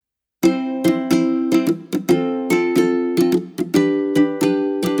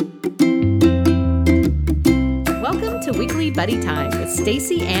Buddy Time with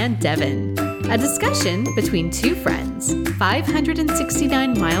Stacy and Devin, a discussion between two friends,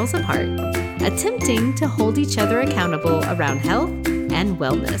 569 miles apart, attempting to hold each other accountable around health and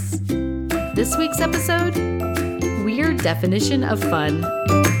wellness. This week's episode, weird definition of fun.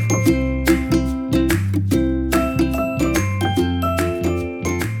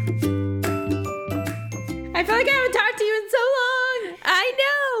 I feel like I haven't talked to you in so long. I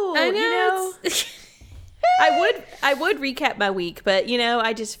know. I know. You know, I would recap my week, but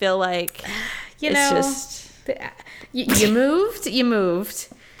I just feel like You moved.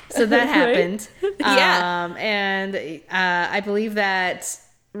 So that happened. Yeah. And I believe that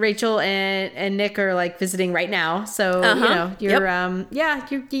Rachel and Nick are like visiting right now. So, you're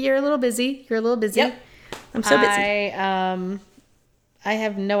you're a little busy. Yep. I'm so busy. I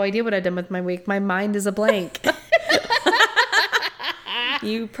have no idea what I've done with my week. My mind is a blank.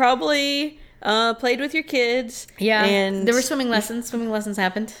 You probably played with your kids. Yeah. And there were swimming lessons. Swimming lessons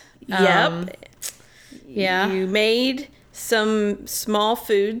happened. Yep. Yeah. You made some small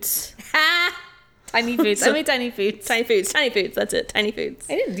foods. Tiny foods. I made tiny foods. Tiny foods. That's it. Tiny foods.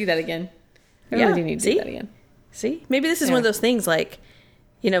 I didn't do that again. I really do need to do that again. See? Maybe this is one of those things like,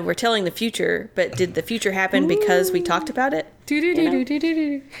 we're telling the future, but did the future happen because we talked about it? So did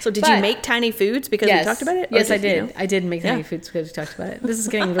you make tiny foods because we talked about it? Yes, I did. I did make tiny foods because we talked about it. This is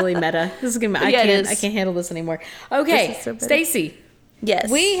getting really meta. I can't handle this anymore. Okay, so Stacy. Yes.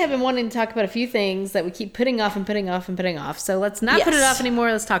 We have been wanting to talk about a few things that we keep putting off. So let's not put it off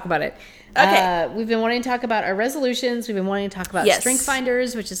anymore. Let's talk about it. Okay. We've been wanting to talk about our resolutions. We've been wanting to talk about strength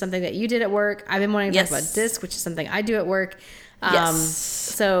finders, which is something that you did at work. I've been wanting to talk about DISC, which is something I do at work.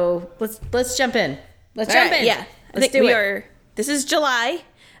 So let's jump in. Let's jump in. Yeah. This is July.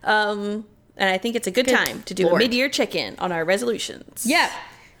 And I think it's a good time to do a mid-year check-in on our resolutions. Yeah.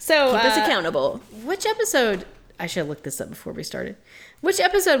 So keep us accountable. Which episode? I should have looked this up before we started. Which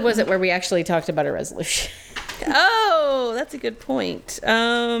episode was it where we actually talked about a resolution? Oh, that's a good point.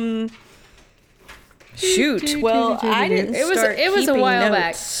 Shoot. Well, I didn't start It was a while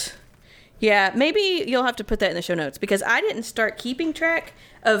back. Yeah, maybe you'll have to put that in the show notes because I didn't start keeping track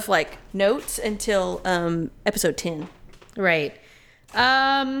of like notes until episode 10. Right.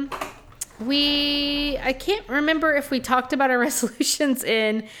 I can't remember if we talked about our resolutions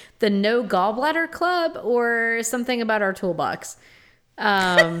in the No Gallbladder Club or something about our toolbox.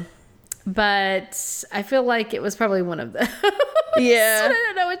 But I feel like it was probably one of them. Yeah. I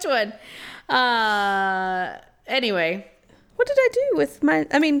don't know which one. Anyway. What did I do with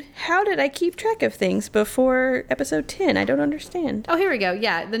how did I keep track of things before episode 10? I don't understand. Oh, here we go.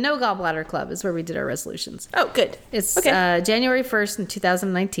 Yeah, the No Gallbladder Club is where we did our resolutions. Oh, good. It's January 1st in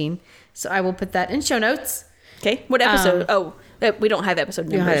 2019. So I will put that in show notes. Okay. What episode? We don't have episode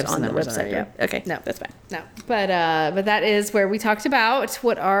numbers on the website. Yeah. Okay. No, that's fine. No, but that is where we talked about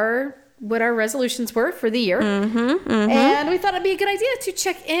what our resolutions were for the year. And we thought it'd be a good idea to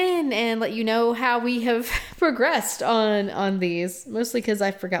check in and let you know how we have progressed on these. Mostly because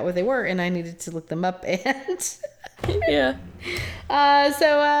I forgot what they were and I needed to look them up. And yeah.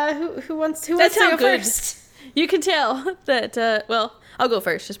 So who wants to go first? You can tell that. I'll go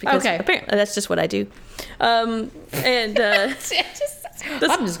first just because apparently that's just what I do. I'm just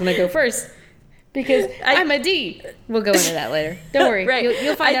gonna go first. Because I'm a D. We'll go into that later. Don't worry. Right.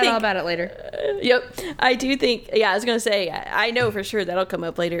 You'll find out all about it later. Yep. I do think, I was going to say, I know for sure that'll come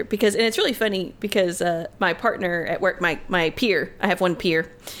up later. And it's really funny because my partner at work, my peer, I have one peer,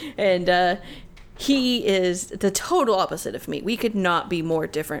 and he is the total opposite of me. We could not be more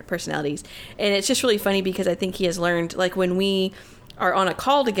different personalities. And it's just really funny because I think he has learned, like when we are on a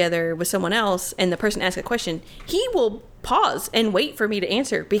call together with someone else and the person asks a question, he will pause and wait for me to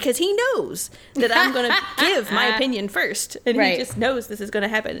answer because he knows that I'm going to give my opinion first, and he just knows this is going to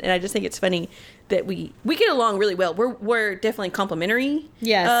happen. And I just think it's funny that we get along really well. We're definitely complementary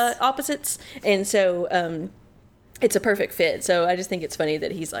opposites, and so it's a perfect fit. So I just think it's funny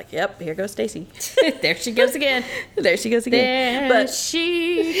that he's like, "Yep, here goes Stacy. There she goes again. There she goes again. There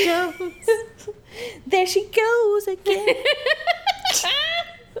she goes. There she goes again."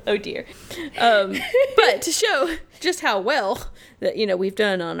 Oh dear. But to show just how well that we've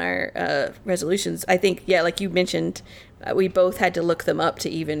done on our resolutions, I think like you mentioned, we both had to look them up to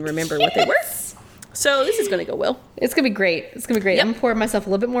even remember what they were. So this is going to go well. It's going to be great. Yep. I'm going to pour myself a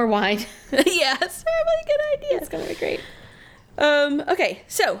little bit more wine. Yeah, it's probably a good idea. It's going to be great. Okay,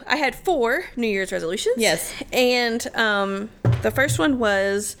 so I had 4 New Year's resolutions. Yes. And the first one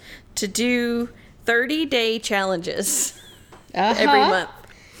was to do 30-day challenges every month.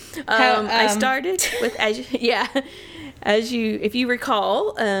 I started with, if you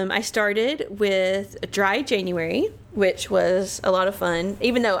recall, I started with Dry January, which was a lot of fun.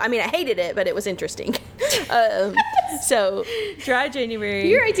 Even though, I mean, I hated it, but it was interesting. So, Dry January.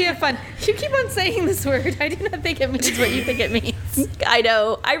 Your idea of fun. You keep on saying this word. I do not think it means what you think it means. I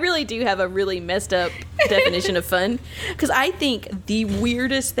know. I really do have a really messed up definition of fun, because I think the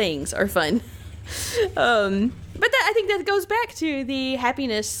weirdest things are fun. But I think that goes back to the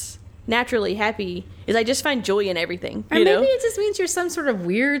happiness. Naturally happy is I just find joy in everything. Or maybe it just means you're some sort of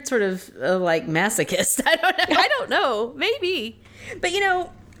weird sort of like masochist. I don't know. I don't know. Maybe. But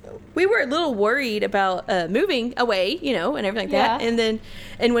we were a little worried about moving away, and everything like that.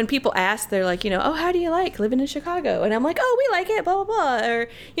 And when people ask, they're like, oh, how do you like living in Chicago? And I'm like, oh, we like it, blah, blah, blah. Or,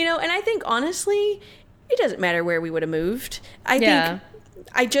 and I think honestly, it doesn't matter where we would have moved. I think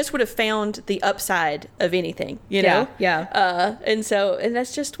I just would have found the upside of anything, Yeah. And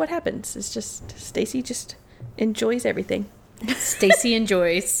that's just what happens. It's just Stacy just enjoys everything. Stacy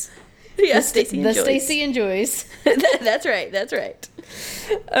enjoys. Yeah, Stacy enjoys. The Stacy enjoys. That's right.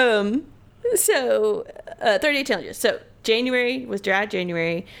 So 30-day challenges. So January was Dry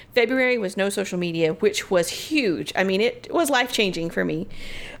January. February was no social media, which was huge. I mean, it was life-changing for me.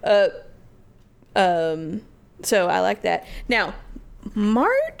 So I like that. Now,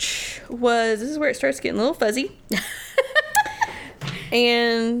 March this is where it starts getting a little fuzzy.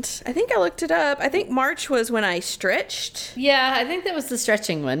 And I think I looked it up. I think March was when I stretched. Yeah, I think that was the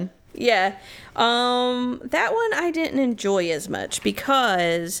stretching one. Yeah. That one I didn't enjoy as much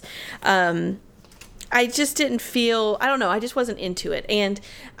because I just didn't feel, I don't know, I just wasn't into it. And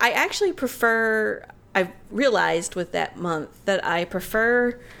I actually I've realized with that month that I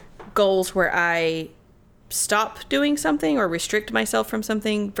prefer goals where I stop doing something or restrict myself from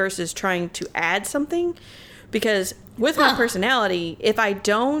something versus trying to add something, because with my personality, if I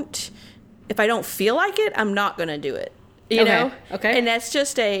don't feel like it, I'm not going to do it, you know? Okay. And that's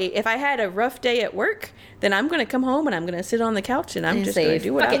just if I had a rough day at work, then I'm going to come home and I'm going to sit on the couch and I'm just going to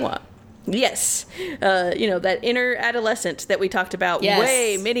do what I want. Yes. That inner adolescent that we talked about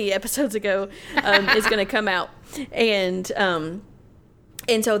many episodes ago is going to come out.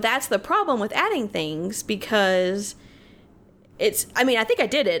 And so that's the problem with adding things, because I think I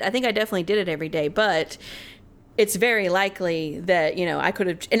did it. I think I definitely did it every day, but it's very likely that, I could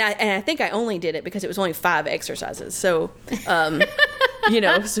have, and I think I only did it because it was only 5 exercises. So,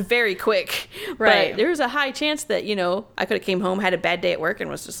 it's very quick. Right. But there's a high chance that, I could have came home, had a bad day at work and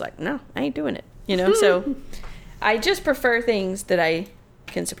was just like, no, I ain't doing it. So I just prefer things that I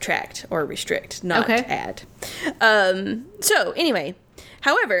can subtract or restrict, not add. So anyway,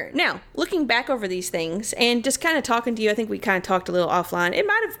 however, now, looking back over these things and just kind of talking to you, I think we kind of talked a little offline. It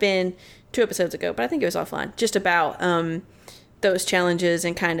might have been 2 episodes ago, but I think it was offline, just about those challenges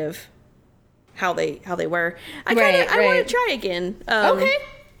and kind of how they were. I want to try again. Okay.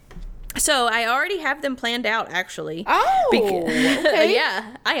 So I already have them planned out, actually. Oh, okay.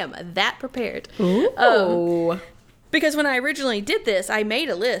 Yeah, I am that prepared. Ooh. Because when I originally did this, I made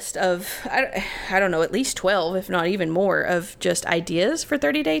a list of, I don't know, at least 12, if not even more, of just ideas for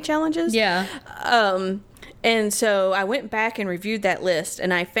 30-day challenges. Yeah. And so I went back and reviewed that list,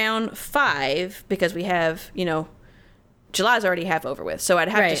 and I found 5, because we have, July's already half over with. So I'd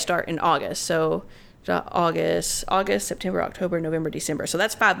have to start in August. So August, September, October, November, December. So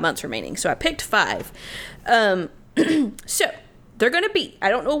that's 5 months remaining. So I picked 5. So they're going to be, I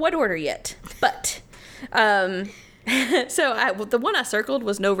don't know what order yet, but... So the one I circled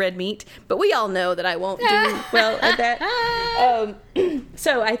was no red meat, but we all know that I won't do well at that.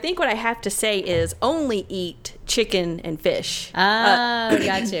 So I think what I have to say is only eat chicken and fish.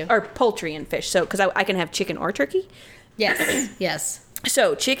 Got you. Or poultry and fish. So, because I can have chicken or turkey. Yes. Yes.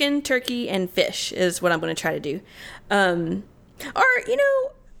 So chicken, turkey, and fish is what I'm going to try to do. Or,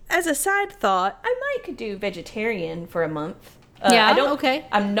 as a side thought, I might do vegetarian for a month.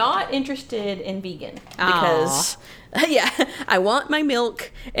 I'm not interested in vegan because, I want my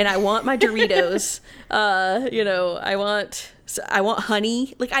milk and I want my Doritos. I want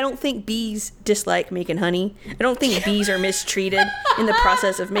honey. Like, I don't think bees dislike making honey. I don't think bees are mistreated in the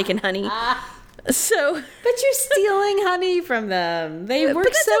process of making honey. So, but you're stealing honey from them. They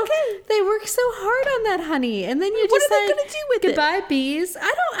work so hard on that honey, and then you just what are they gonna do with goodbye, bees.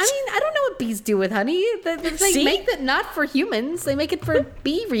 I don't know what bees do with honey. They make it not for humans. They make it for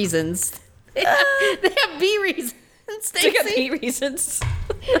bee reasons. They have bee reasons. They got bee reasons.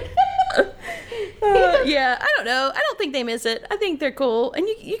 Yeah, I don't know. I don't think they miss it. I think they're cool, and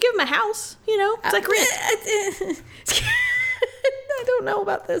you give them a house. It's like rent. I don't know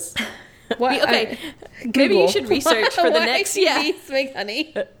about this. What? Okay, maybe you should research for the next. Bees make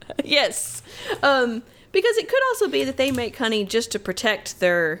honey. Yes, because it could also be that they make honey just to protect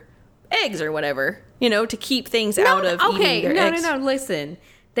their eggs or whatever, to keep things out of eating their eggs. No. Listen,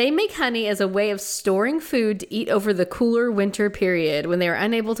 they make honey as a way of storing food to eat over the cooler winter period when they are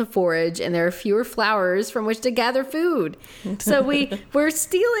unable to forage and there are fewer flowers from which to gather food. So we're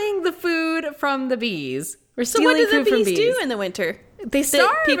stealing the food from the bees. We're So stealing what do food the from bees do in the winter? They starve,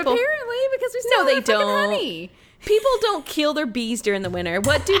 people- apparently, because we No, steal they their fucking don't. honey. People don't kill their bees during the winter.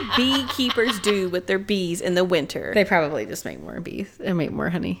 What do beekeepers do with their bees in the winter? They probably just make more bees and make more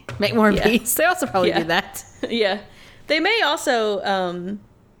honey. Make more bees. They also probably do that. Yeah. They may also,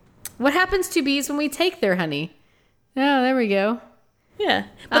 What happens to bees when we take their honey? Oh, there we go. yeah.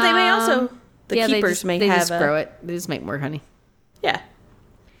 But they may also, keepers they just grow it. They just make more honey. Yeah.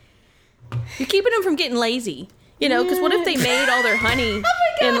 You're keeping them from getting lazy, because what if they made all their honey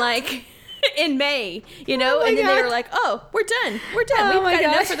in May, and then they were like, oh, we're done. We've got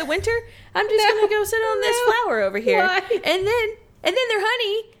enough for the winter. I'm just going to go sit on this flower over here. Why? And then their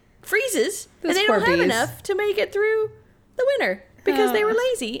honey freezes Those and they poor don't have bees. enough to make it through the winter because they were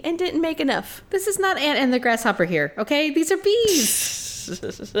lazy and didn't make enough. This is not ant and the grasshopper here, okay? These are bees.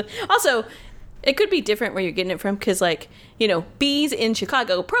 Also, it could be different where you're getting it from because, bees in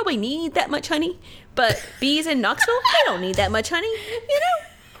Chicago probably need that much honey, but bees in Knoxville, they don't need that much honey,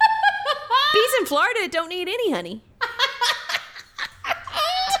 Bees in Florida don't need any honey.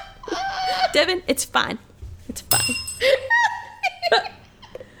 Devin, it's fine. It's fine.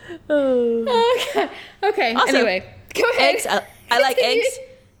 Okay. Also, anyway, go ahead. Eggs. I like eggs.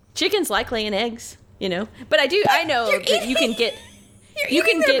 Chickens like laying eggs, But I know that you can get. You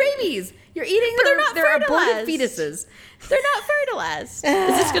can get babies. You're eating But their, they're not their aborted fertilized. fetuses. They're not fertilized.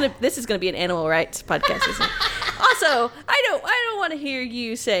 This is gonna be an animal rights podcast, isn't it? Also, I don't want to hear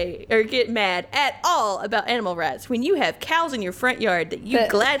you say or get mad at all about animal rights when you have cows in your front yard that you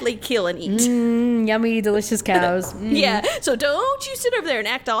gladly kill and eat. Yummy, delicious cows. Yeah, so don't you sit over there and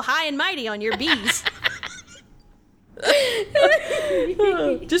act all high and mighty on your bees.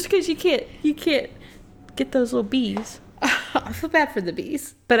 Just because you can't get those little bees. I feel bad for the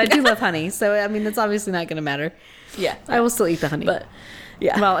bees, but I do love honey, so that's obviously not going to matter. Yeah, I will still eat the honey. but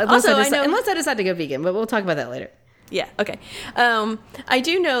yeah. Well, unless also, unless I decide to go vegan, but we'll talk about that later. Yeah, okay. I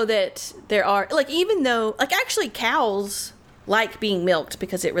do know that there are, even though, actually cows like being milked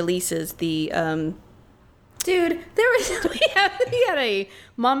because it releases the, Dude, we had a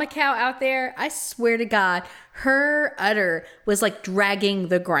mama cow out there. I swear to God, her udder was dragging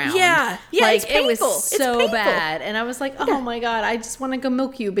the ground. Yeah, it's it was painful. It's so painful. bad. And I was like, oh my God, I just want to go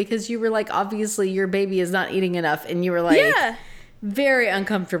milk you because you were obviously your baby is not eating enough. And you were Yeah. very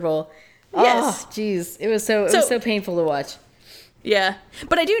uncomfortable. Yes. Oh, jeez. It was so painful to watch. Yeah.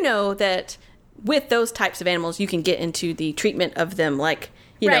 But I do know that with those types of animals, you can get into the treatment of them,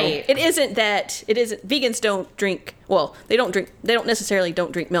 Right. it isn't vegans don't drink, they don't necessarily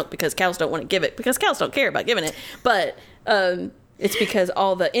don't drink milk because cows don't want to give it, because cows don't care about giving it, but it's because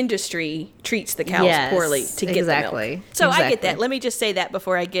all the industry treats the cows poorly to get the milk. So I get that. Let me just say that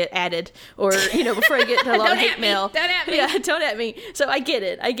before I get added or, before I get a lot of hate mail. Don't at me. Yeah, don't at me. So I get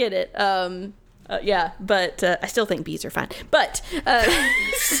it. Yeah, but I still think bees are fine. But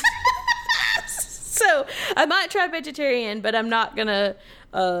so I might try vegetarian, but I'm not gonna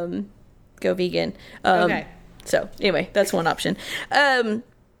go vegan. Okay. So anyway, that's one option.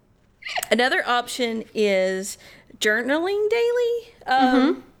 Another option is journaling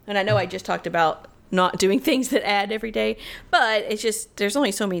daily. And I know I just talked about not doing things that add every day, but it's just there's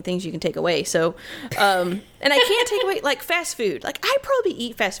only so many things you can take away. So, and I can't take away fast food. I probably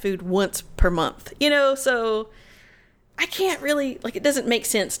eat fast food once per month. So I can't really it doesn't make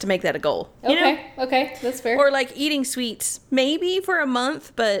sense to make that a goal. You know? Okay, that's fair. Or eating sweets maybe for a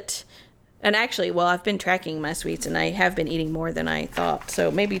month, and actually, I've been tracking my sweets and I have been eating more than I thought.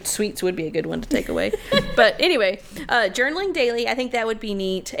 So maybe sweets would be a good one to take away. But anyway, journaling daily, I think that would be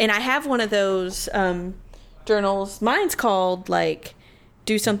neat. And I have one of those journals. Mine's called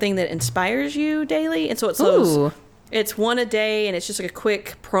do something that inspires you daily. And so it's those. It's one a day and it's just a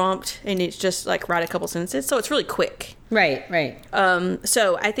quick prompt and it's just write a couple sentences. So it's really quick. Right.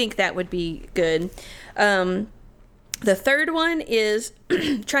 So I think that would be good. The third one is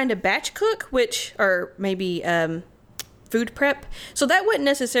trying to batch cook, or maybe food prep. So that wouldn't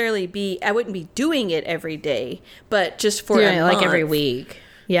necessarily I wouldn't be doing it every day, but just for Doing a it month. every week.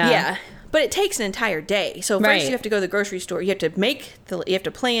 Yeah. Yeah. but it takes an entire day. So first Right. you have to go to the grocery store. You have to you have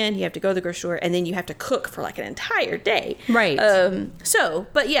to plan, you have to go to the grocery store, and then you have to cook for like an entire day. Right.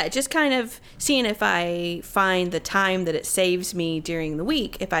 But yeah, just kind of seeing if I find the time that it saves me during the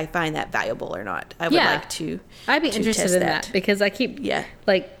week, if I find that valuable or not. I would like to. I'd be to interested test in that because I keep, Yeah.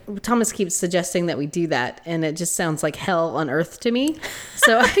 like Thomas keeps suggesting that we do that, and it just sounds like hell on earth to me.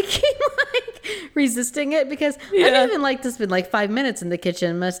 So I keep like resisting it because I don't even like to spend like 5 minutes in the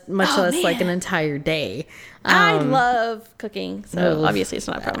kitchen, much less like an entire day. I love cooking, so Ugh. obviously it's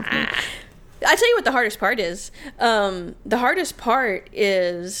not a problem for me. I tell you what the hardest part is. The hardest part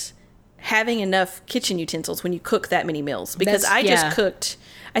is having enough kitchen utensils when you cook that many meals. Because I just cooked,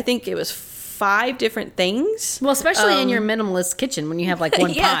 I think it was 5 different things. Well, especially in your minimalist kitchen when you have like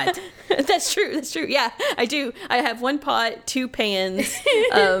one pot. That's true. That's true. Yeah, I do. I have 1 pot, 2 pans.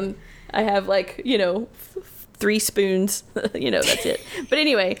 I have 3 spoons. That's it. But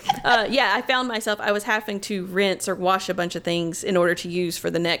anyway, I found myself, I was having to rinse or wash a bunch of things in order to use for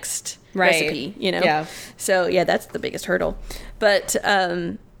the next recipe, Yeah. So yeah, that's the biggest hurdle. But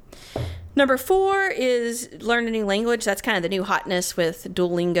number 4 is learn a new language. That's kind of the new hotness with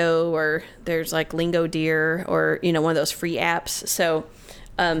Duolingo, or there's like Lingo Deer, or one of those free apps. So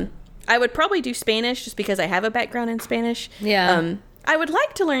I would probably do Spanish just because I have a background in Spanish. Yeah. I would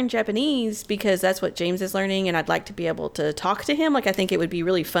like to learn Japanese because that's what James is learning, and I'd like to be able to talk to him. Like, I think it would be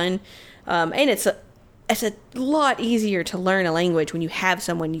really fun. And it's a lot easier to learn a language when you have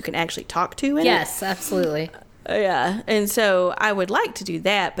someone you can actually talk to in it. Yes, absolutely. Yeah, and so I would like to do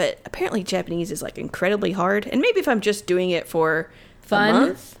that, but apparently Japanese is like incredibly hard. And maybe if I'm just doing it for Fun? a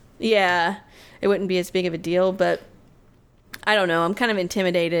month, yeah, it wouldn't be as big of a deal. But I don't know. I'm kind of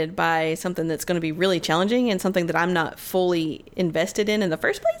intimidated by something that's going to be really challenging and something that I'm not fully invested in the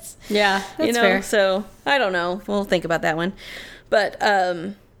first place. Yeah, that's fair. So I don't know. We'll think about that one. But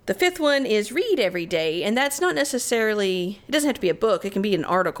the 5th one is read every day, and that's not necessarily, it doesn't have to be a book. It can be an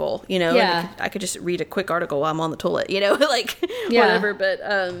article, Yeah. I could just read a quick article while I'm on the toilet, whatever. But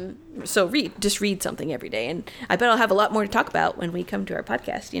so just read something every day, and I bet I'll have a lot more to talk about when we come to our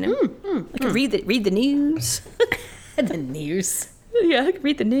podcast. I could read the news. The news. Yeah, I could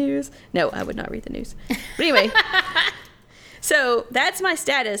read the news. No, I would not read the news. But anyway, so that's my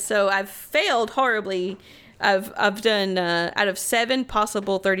status. So I've failed horribly. I've done out of 7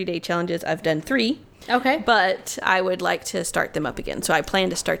 possible 30-day challenges, I've done 3. Okay. But I would like to start them up again. So I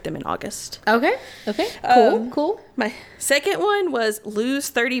plan to start them in August. Okay. Cool. My second one was lose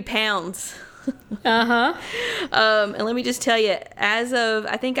 30 pounds. Uh-huh. And let me just tell you, as of,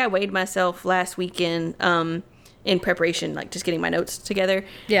 I think I weighed myself last weekend in preparation, like just getting my notes together.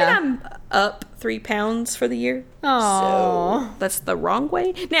 Yeah. And I'm up 3 pounds for the year. Aw. So that's the wrong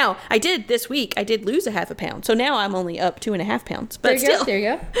way. Now, this week, I did lose a half a pound. So now I'm only up 2.5 pounds. But still, There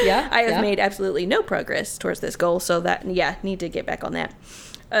you go. Yeah. I have made absolutely no progress towards this goal. So that, need to get back on that.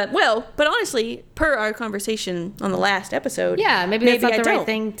 But honestly, per our conversation on the last episode, Yeah, maybe that's not I the right don't.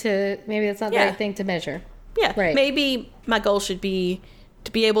 thing to, maybe that's not the Yeah. right thing to measure. Yeah, Right. maybe my goal should be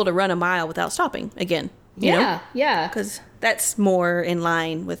to be able to run a mile without stopping again. You know? Yeah. Because that's more in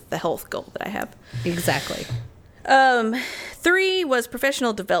line with the health goal that I have. Exactly. 3 was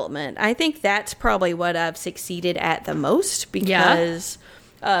professional development. I think that's probably what I've succeeded at the most because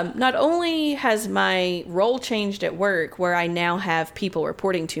not only has my role changed at work where I now have people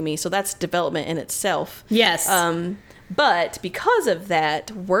reporting to me, so that's development in itself. Yes. But because of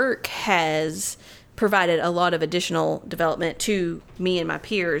that, work has provided a lot of additional development to me and my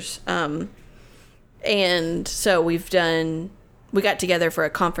peers. And so we got together for a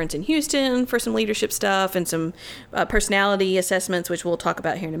conference in Houston for some leadership stuff and some personality assessments, which we'll talk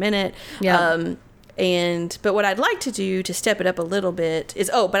about here in a minute. Yeah. But what I'd like to do to step it up a little bit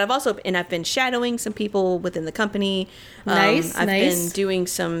is, but I've been shadowing some people within the company. Nice. I've been doing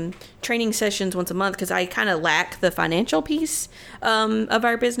some training sessions once a month because I kind of lack the financial piece of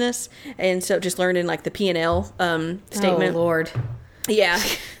our business. And so just learning like the P&L statement. Oh, Lord. Yeah.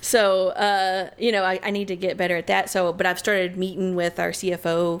 So, I need to get better at that. So, but I've started meeting with our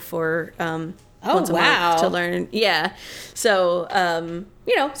CFO for once a month to learn. Yeah. So,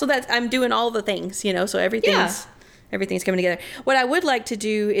 so that's, I'm doing all the things, so everything's coming together. What I would like to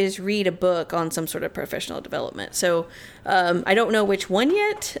do is read a book on some sort of professional development. So, I don't know which one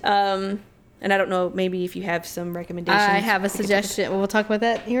yet. And I don't know, maybe if you have some recommendations. I have a suggestion. Well, we'll talk about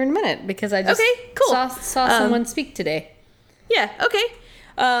that here in a minute because I just saw someone speak today. Yeah. Okay.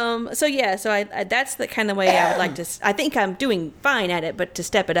 So I that's the kind of way I would like to. I think I'm doing fine at it, but to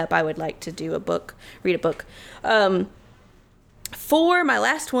step it up, I would like to read a book. 4, my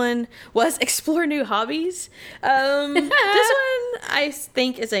last one was explore new hobbies. This one I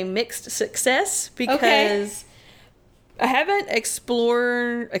think is a mixed success because I haven't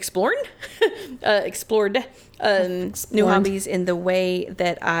explored new hobbies in the way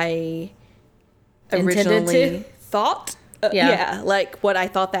that I originally thought. Like what I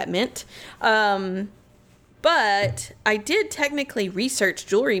thought that meant. But I did technically research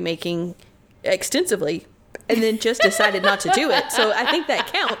jewelry making extensively and then just decided not to do it. So I think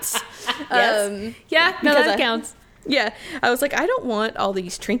that counts. Yes. That counts. Yeah. I was like, I don't want all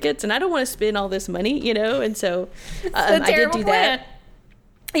these trinkets and I don't want to spend all this money, and so I did do that.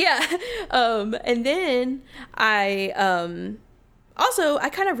 Plan. Yeah. And then I also I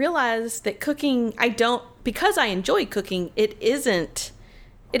kind of realized that cooking, because I enjoy cooking, it isn't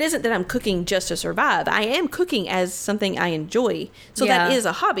that I'm cooking just to survive. I am cooking as something I enjoy. So that is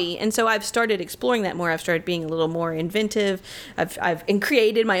a hobby. And so I've started exploring that more. I've started being a little more inventive. I've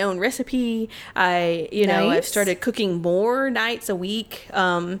created my own recipe. I've started cooking more nights a week,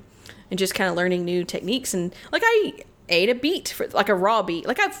 and just kind of learning new techniques. And like I ate a beet, like a raw beet.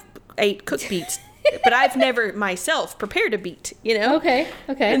 Like I've ate cooked beets, but I've never myself prepared a beet, Okay.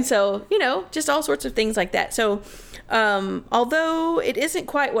 And so, just all sorts of things like that. So, although it isn't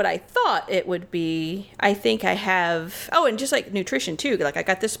quite what I thought it would be, I think I have, and just like nutrition too. Like I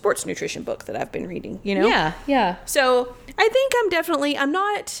got this sports nutrition book that I've been reading, Yeah. So I think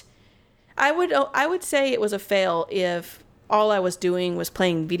I would say it was a fail if all I was doing was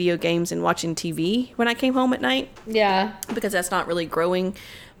playing video games and watching TV when I came home at night. Yeah. Because that's not really growing.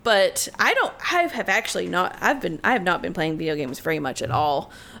 But I have not been playing video games very much at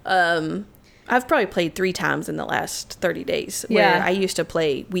all. I've probably played 3 times in the last 30 days where I used to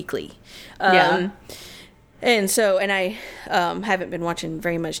play weekly. And I haven't been watching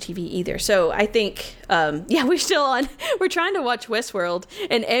very much TV either. So I think, we're trying to watch Westworld.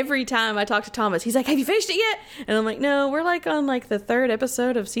 And every time I talk to Thomas, he's like, have you finished it yet? And I'm like, no, we're like on like the 3rd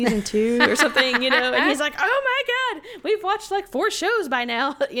episode of season 2 or something, And he's like, oh my God, we've watched like 4 shows by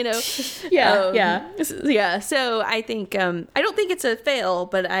now, Yeah. So I think, I don't think it's a fail,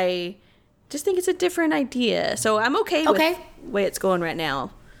 but I just think it's a different idea. So I'm okay with the way it's going right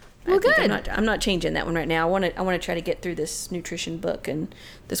now. Well, good. I'm not changing that one right now. I want to try to get through this nutrition book and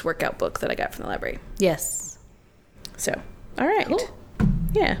this workout book that I got from the library. Yes. So, all right. Cool.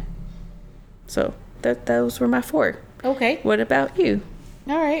 Yeah. So those were my 4. Okay. What about you?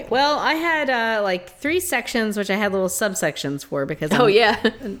 All right. Well, I had like 3 sections, which I had little subsections for because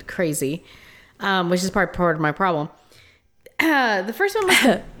I'm crazy, which is part of my problem. The first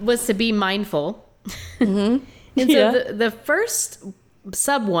one was to be mindful. Mm-hmm. And so the first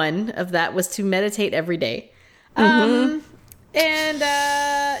sub one of that was to meditate every day. So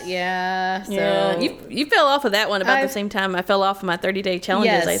you fell off of that one about the same time I fell off of my 30-day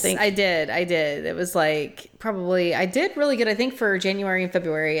challenges. Yes, I think I did. It was like probably I did really good. I think for January and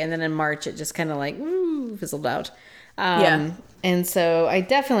February, and then in March it just kind of like fizzled out. And so I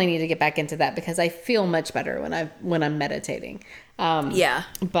definitely need to get back into that because I feel much better when I'm meditating.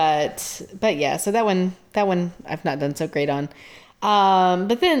 But yeah, so that one I've not done so great on.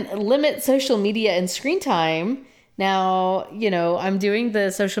 But then limit social media and screen time. Now, I'm doing the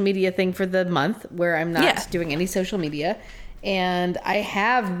social media thing for the month where I'm not doing any social media. And I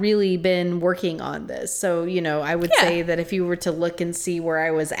have really been working on this. So, I would say that if you were to look and see where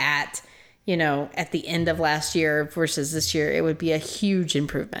I was at the end of last year versus this year, it would be a huge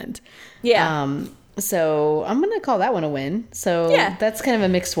improvement. Yeah. So I'm going to call that one a win. So that's kind of a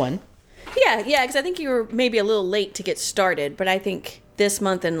mixed one. Yeah, because I think you were maybe a little late to get started, but I think this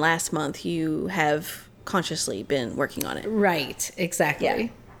month and last month you have consciously been working on it. Right,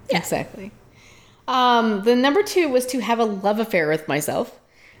 exactly. Yeah. Exactly. The number 2 was to have a love affair with myself.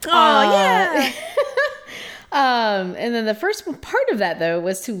 And then the first part of that, though,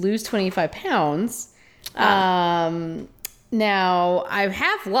 was to lose 25 pounds. Now, I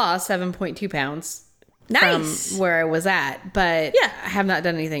have lost 7.2 pounds. Nice. From where I was at, but I have not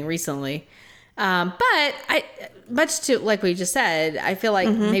done anything recently. But I, much to like we just said, I feel like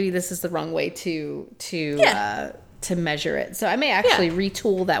maybe this is the wrong way to measure it. So I may actually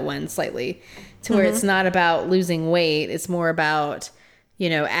retool that one slightly to where it's not about losing weight. It's more about,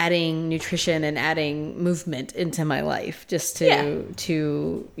 adding nutrition and adding movement into my life just to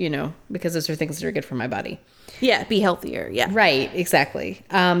because those are things that are good for my body. Yeah, be healthier. Yeah. Right, exactly.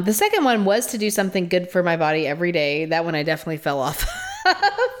 The second one was to do something good for my body every day. That one I definitely fell off.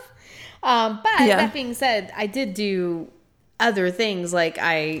 But that being said, I did do other things like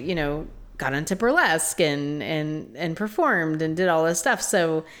I, got into burlesque and performed and did all this stuff.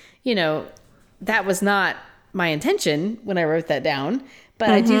 So, that was not my intention when I wrote that down,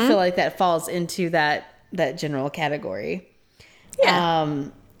 but I do feel like that falls into that general category. Yeah.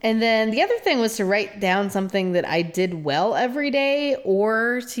 And then the other thing was to write down something that I did well every day,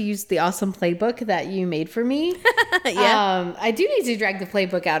 or to use the awesome playbook that you made for me. Yeah. I do need to drag the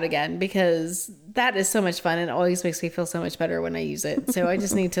playbook out again because that is so much fun and it always makes me feel so much better when I use it. So I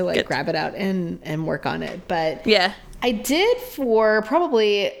just need to like grab it out and work on it. But Yeah. I did for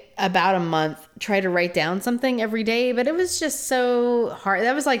probably about a month try to write down something every day, but it was just so hard.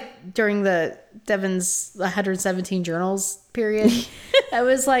 That was like during the Devin's 117 journals period. It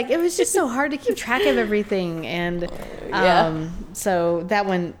was just so hard to keep track of everything. And so that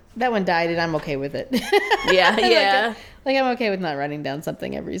one died and I'm okay with it. Yeah. Yeah. Like I'm okay with not writing down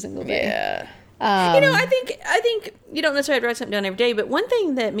something every single day. Yeah. I think you don't necessarily have to write something down every day, but one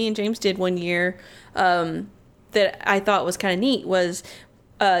thing that me and James did one year that I thought was kind of neat was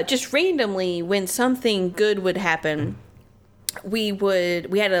just randomly when something good would happen, we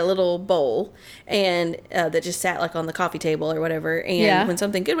had a little bowl and that just sat like on the coffee table or whatever, and when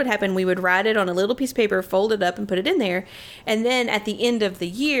something good would happen, we would write it on a little piece of paper, fold it up and put it in there, and then at the end of the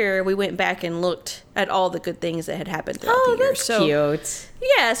year we went back and looked at all the good things that had happened throughout the year. That's cute.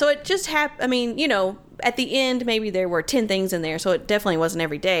 Yeah, so it just happened. I mean, at the end, maybe there were 10 things in there, so it definitely wasn't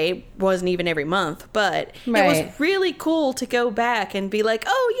every day, wasn't even every month, but it was really cool to go back and be like,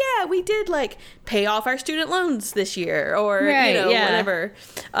 oh yeah, we did like pay off our student loans this year, or whatever.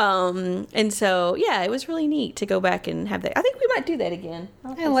 And so yeah, it was really neat to go back and have that. I think we might do that again.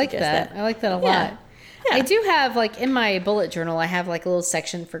 I like that. I like that a lot. Yeah. I do have like in my bullet journal, I have like a little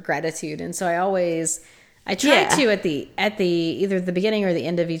section for gratitude, and so I try to at the either the beginning or the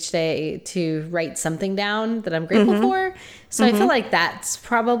end of each day to write something down that I'm grateful for. So I feel like that's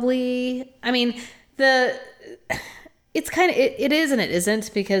probably, I mean, it's kind of, it is and it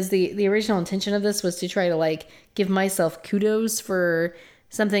isn't, because the original intention of this was to try to like give myself kudos for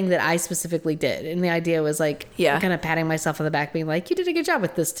something that I specifically did. And the idea was like kind of patting myself on the back, being like, you did a good job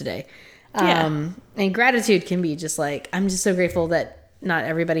with this today. And gratitude can be just like, I'm just so grateful that not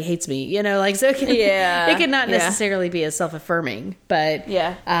everybody hates me, so it can not necessarily be as self-affirming, but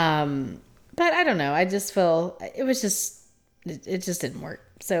but I don't know. I just feel it just didn't work.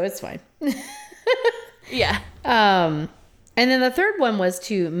 So it's fine. And then the third one was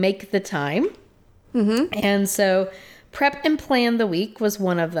to make the time. And so prep and plan the week was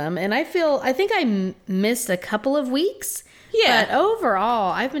one of them. And I think I missed a couple of weeks. Yeah. But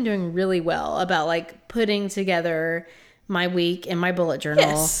overall, I've been doing really well about like putting together my week in my bullet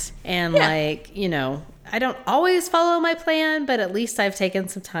journal. And I don't always follow my plan, but at least I've taken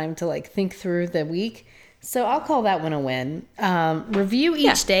some time to like think through the week. So I'll call that one a win. Review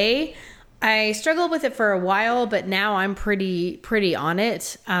each day. I struggled with it for a while, but now I'm pretty on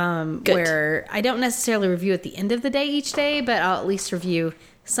it. Where I don't necessarily review at the end of the day each day, but I'll at least review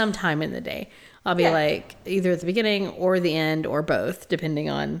sometime in the day. I'll be like either at the beginning or the end or both, depending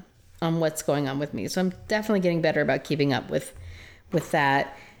on what's going on with me. So I'm definitely getting better about keeping up with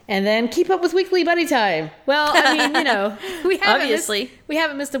that. And then keep up with weekly buddy time. Well, I mean, we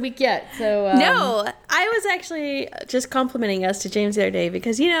haven't missed a week yet. So no, I was actually just complimenting us to James the other day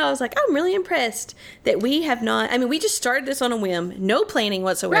because, I was like, I'm really impressed that we have not, I mean, we just started this on a whim, no planning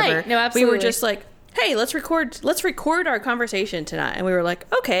whatsoever. Right. No, absolutely. We were just like, hey, let's record our conversation tonight. And we were like,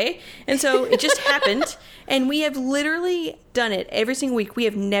 okay. And so it just happened. And we have literally done it every single week. We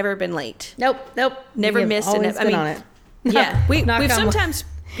have never been late. Nope. Never missed it. I mean, on it. Yeah. We've sometimes,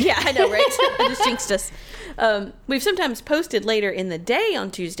 I know, right? I just jinxed us. We've sometimes posted later in the day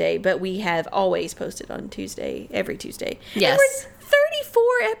on Tuesday, but we have always posted on Tuesday, every Tuesday. Yes. And we're 34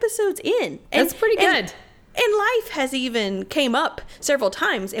 episodes in. That's pretty good. And life has even came up several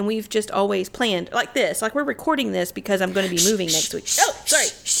times, and we've just always planned like this. Like, we're recording this because I'm going to be moving next week. Oh, sorry.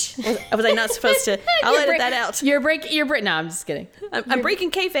 Was I not supposed to? I'll edit that out. You're breaking. No, I'm just kidding. I'm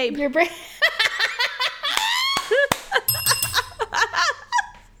breaking kayfabe. You're breaking.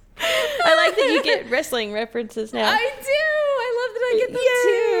 I like that you get wrestling references now. I do. I love that I get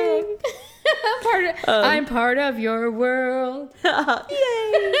them too. I'm part of your world.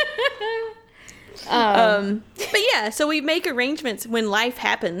 Yay. But yeah, so we make arrangements when life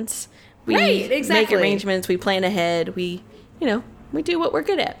happens. We make arrangements. We plan ahead. We do what we're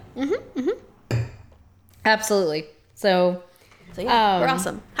good at. Absolutely. So yeah, we're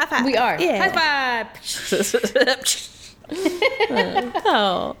awesome. High five. We are. Yeah. High five.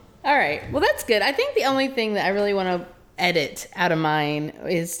 Oh. All right. Well, that's good. I think the only thing that I really want to edit out of mine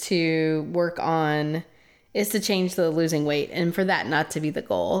is to change the losing weight, and for that not to be the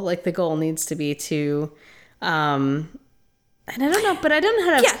goal. Like, the goal needs to be to, and I don't know, but I don't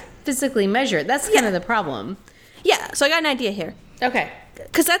know how to physically measure it. That's kind of the problem. Yeah. So I got an idea here. Okay.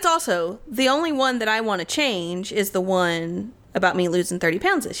 Because that's also the only one that I want to change is the one about me losing 30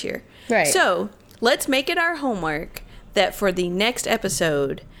 pounds this year. Right. So let's make it our homework that for the next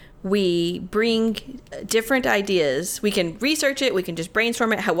episode, we bring different ideas. We can research it. We can just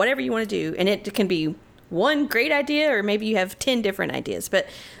brainstorm it, whatever you want to do. And it can be one great idea, or maybe you have 10 different ideas. But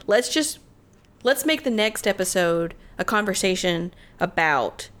let's make the next episode a conversation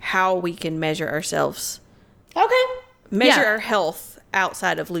about how we can measure ourselves. Okay. Measure our health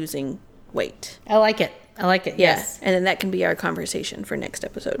outside of losing weight. I like it. Yes. And then that can be our conversation for next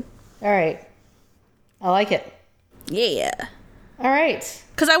episode. All right. I like it. Yeah. All right.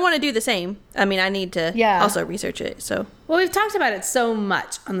 Because I want to do the same. I mean, I need to also research it. So, well, we've talked about it so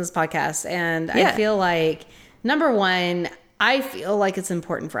much on this podcast, and Yeah. I feel like, number one, I feel like it's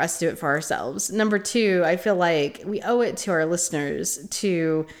important for us to do it for ourselves. Number two, I feel like we owe it to our listeners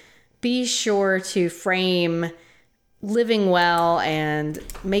to be sure to frame living well and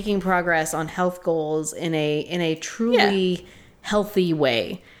making progress on health goals in a truly healthy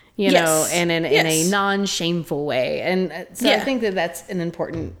way. You know, and in a non-shameful way. And so I think that that's an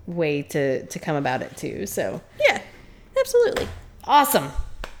important way to come about it too. So yeah, absolutely. Awesome.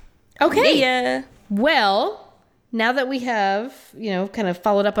 Okay. Yeah. Well, now that we have, kind of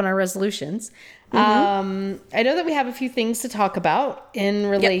followed up on our resolutions, I know that we have a few things to talk about in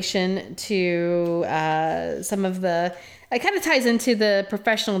relation to some of the, it kind of ties into the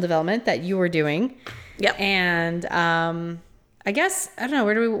professional development that you were doing. Yep. And, I guess, I don't know,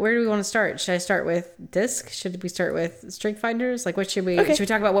 where do we want to start? Should I start with DISC? Should we start with Strength Finders? Like, what should we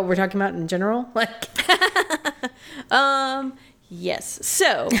talk about what we're talking about in general? Like, yes.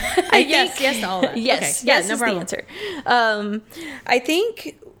 So, I think, yes to all that. Yes, okay. yes No is problem. the answer. I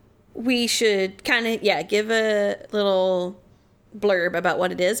think we should kind of, give a little blurb about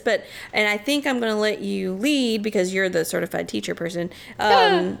what it is, and I think I'm going to let you lead because you're the certified teacher person.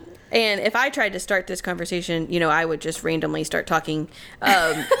 And if I tried to start this conversation, I would just randomly start talking.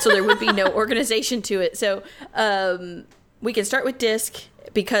 So there would be no organization to it. So we can start with DISC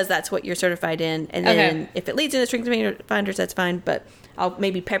because that's what you're certified in. And then if it leads into Strength Finders, that's fine. But I'll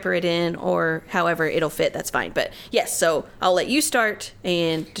maybe pepper it in or however it'll fit. That's fine. But yes, so I'll let you start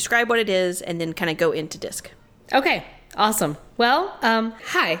and describe what it is and then kind of go into DISC. Okay. Awesome. Well,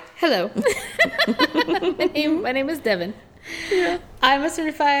 hi. Hello. My name is Devin. Yeah. I'm a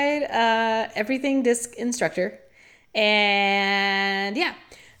certified everything DISC instructor. And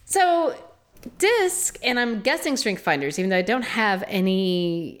so DISC, and I'm guessing Strength Finders, even though I don't have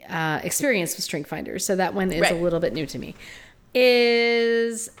any experience with Strength Finders, so that one is a little bit new to me,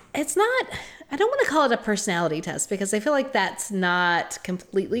 it's not, I don't want to call it a personality test because I feel like that's not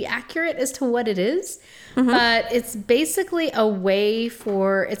completely accurate as to what it is. But it's basically a way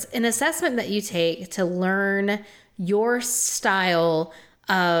it's an assessment that you take to learn your style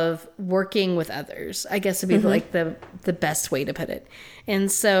of working with others, I guess would be like the best way to put it.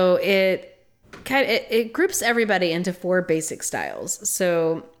 And so it groups everybody into 4 basic styles.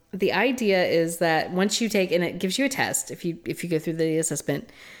 So the idea is that once you take, and it gives you a test, if you go through the assessment,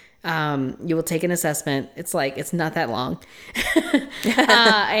 you will take an assessment. It's not that long.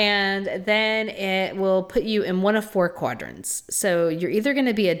 And then it will put you in one of 4 quadrants. So you're either going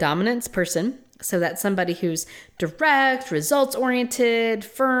to be a dominance person. So that's somebody who's direct, results-oriented,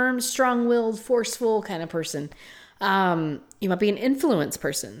 firm, strong-willed, forceful kind of person. You might be an influence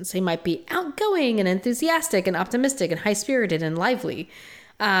person. So you might be outgoing and enthusiastic and optimistic and high-spirited and lively.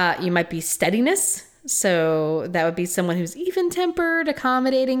 You might be steadiness. So that would be someone who's even-tempered,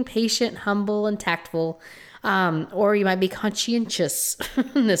 accommodating, patient, humble, and tactful. Or you might be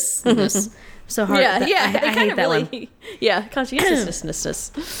conscientiousness. So hard. I hate that one. Yeah,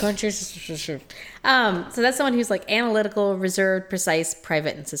 conscientiousness. Conscientiousness. So that's someone who's like analytical, reserved, precise,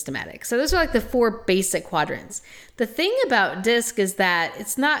 private, and systematic. So those are like the 4 basic quadrants. The thing about DISC is that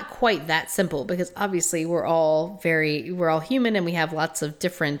it's not quite that simple because obviously we're all human and we have lots of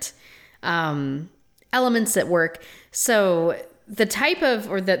different elements at work. So the type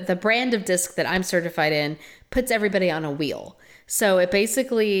of, or the brand of DISC that I'm certified in puts everybody on a wheel. So it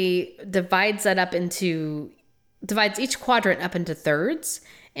basically divides each quadrant up into thirds.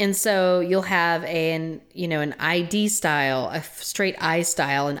 And so you'll have an ID style, a straight I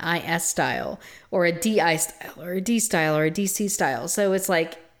style, an IS style, or a DI style, or a D style, or a DC style. So it's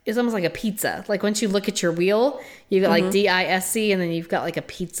almost like a pizza. Like once you look at your wheel, you've got like DISC, and then you've got like a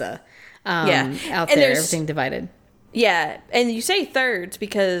pizza out there, everything divided. Yeah, and you say thirds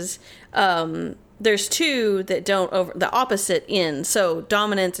because there's 2 that don't the opposite ends. So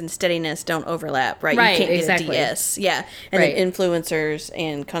dominance and steadiness don't overlap, right? Right, you can't exactly. get a DS. Yeah. And then influencers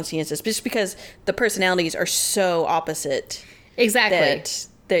and conscientious, just because the personalities are so opposite. Exactly.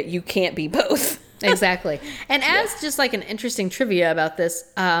 That you can't be both. Exactly. And as just like an interesting trivia about this,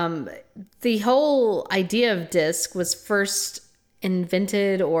 the whole idea of DISC was first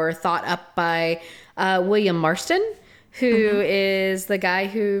invented or thought up by William Marston, who is the guy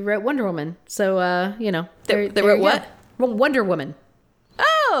who wrote Wonder Woman. So, you know. They wrote what? Wonder Woman.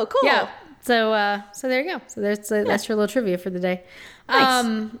 Oh, cool. Yeah. So there you go. So that's your little trivia for the day.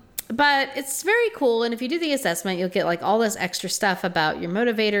 Nice. But it's very cool. And if you do the assessment, you'll get like all this extra stuff about your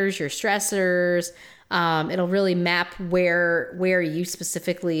motivators, your stressors. It'll really map where you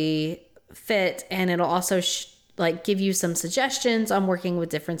specifically fit. And it'll also like give you some suggestions on working with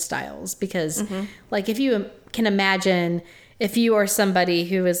different styles. Because like if you can imagine, if you are somebody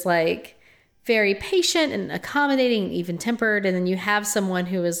who is like very patient and accommodating and even tempered, and then you have someone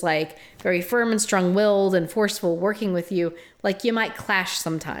who is like very firm and strong-willed and forceful working with you, like you might clash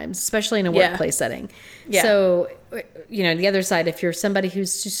sometimes, especially in a workplace setting. Yeah. So, you know, the other side, if you're somebody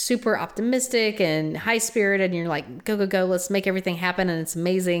who's just super optimistic and high-spirited and you're like, go, let's make everything happen and it's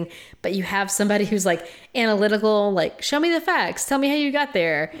amazing, but you have somebody who's like analytical, like, show me the facts, tell me how you got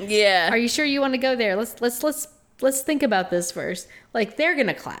there. Yeah. Are you sure you want to go there? Let's think about this first. Like, they're going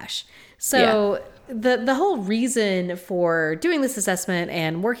to clash. So the whole reason for doing this assessment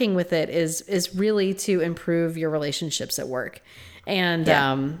and working with it is really to improve your relationships at work. And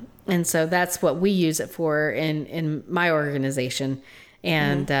so that's what we use it for in my organization.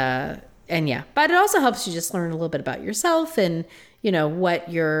 And but it also helps you just learn a little bit about yourself and, you know, where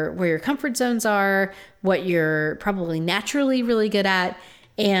your comfort zones are, what you're probably naturally really good at,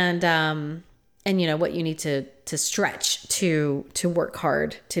 and you know, what you need to stretch to work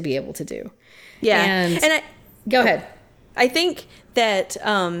hard to be able to do. Yeah. And go ahead. I think that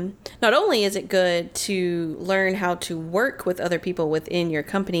not only is it good to learn how to work with other people within your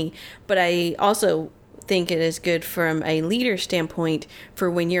company, but I also think it is good from a leader standpoint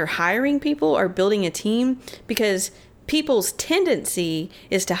for when you're hiring people or building a team, because people's tendency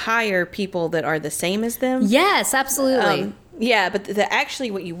is to hire people that are the same as them. Yes, absolutely. Yeah, but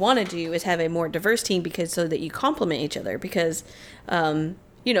actually what you want to do is have a more diverse team, because so that you complement each other. Because,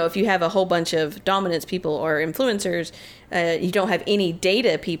 you know, if you have a whole bunch of dominance people or influencers, you don't have any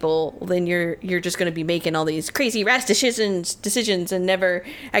data people, then you're just going to be making all these crazy rash decisions and never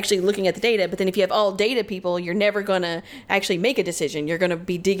actually looking at the data. But then if you have all data people, you're never going to actually make a decision. You're going to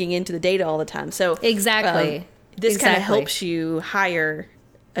be digging into the data all the time. So exactly. This kind of helps you hire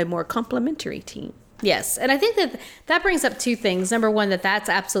a more complementary team. Yes. And I think that brings up two things. Number one, that's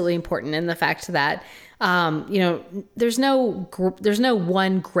absolutely important in the fact that, you know, there's no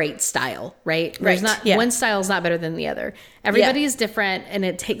one great style, right? There's not one style is not better than the other. Everybody is different, and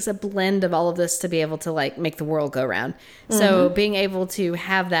it takes a blend of all of this to be able to like make the world go round. So being able to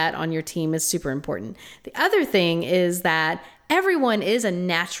have that on your team is super important. The other thing is that everyone is a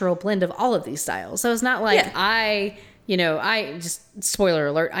natural blend of all of these styles. So it's not like I just, spoiler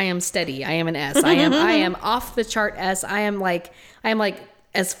alert, I am steady. I am an S. I am off the chart S. I am like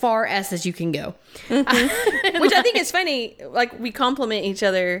as far S as you can go. Which I think is funny. Like, we compliment each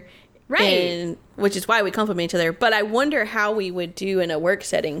other. Right. Which is why we compliment each other. But I wonder how we would do in a work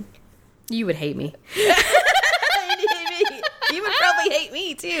setting. You would hate me. You would probably hate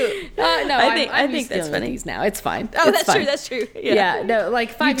me too. No, I think that's funny now. It's fine. Oh, it's that's fine. That's true. Yeah. No,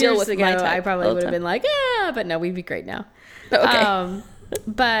 like 5 years ago, I probably would have been like, yeah, but no, we'd be great now. Okay.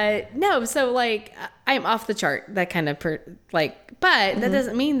 But no, so like I'm off the chart, that kind of but that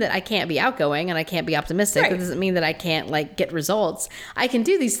doesn't mean that I can't be outgoing and I can't be optimistic. Right. That doesn't mean that I can't like get results. I can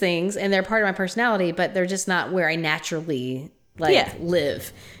do these things and they're part of my personality, but they're just not where I naturally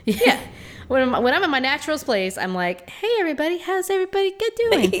live. Yeah. When I'm in my naturals place, I'm like, hey, everybody, how's everybody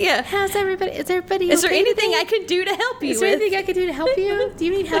doing? How's everybody? Is everybody Is there anything I could do to help you? Is there anything I could do to help you? Do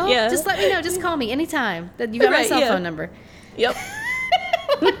you need help? Yeah. Just let me know. Just call me anytime. You got my cell phone number. Yep.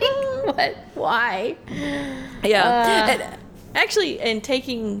 What? Why? Yeah. Actually, in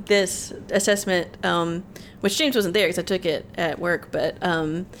taking this assessment, which James wasn't there because I took it at work, but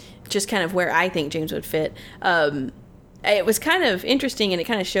just kind of where I think James would fit, it was kind of interesting, and it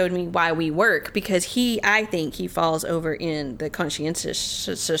kind of showed me why we work, because I think he falls over in the conscientious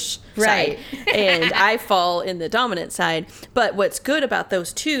side, and I fall in the dominant side. But what's good about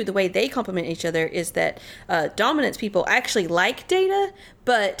those two, the way they complement each other, is that dominance people actually like data,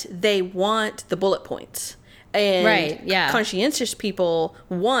 but they want the bullet points. And conscientious people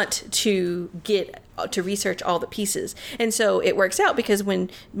want to get to research all the pieces. And so it works out, because when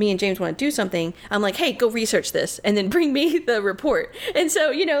me and James want to do something, I'm like, hey, go research this and then bring me the report. And so,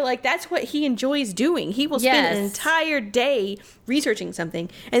 you know, like, that's what he enjoys doing. He will spend an entire day researching something,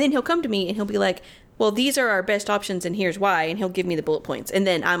 and then he'll come to me and he'll be like, well, these are our best options and here's why. And he'll give me the bullet points. And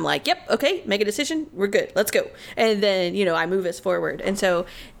then I'm like, yep, okay, make a decision. We're good. Let's go. And then, I move us forward. And so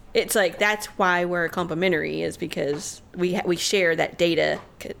it's like, that's why we're complementary, is because we share that data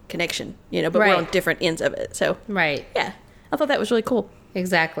connection, but we're on different ends of it. So, yeah, I thought that was really cool.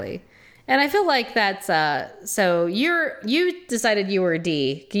 Exactly. And I feel like that's, so you decided you were a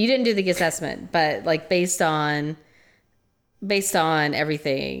D. You didn't do the assessment, but like based on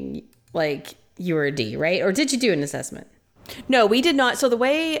everything, like you were a D, right? Or did you do an assessment? No, we did not. So the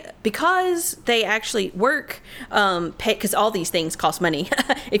way, because they actually work, because all these things cost money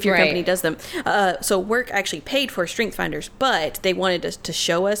if your company does them. So work actually paid for Strength Finders, but they wanted us to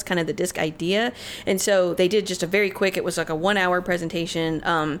show us kind of the disc idea. And so they did just a very quick, it was like a 1-hour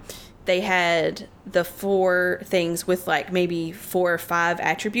presentation. They had the 4 things with like maybe 4 or 5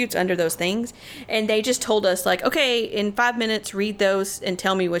 attributes under those things. And they just told us like, okay, in 5 minutes, read those and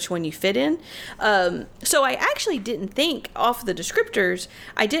tell me which one you fit in. So I actually didn't think off the descriptors,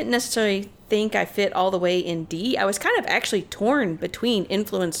 I didn't necessarily think I fit all the way in D. I was kind of actually torn between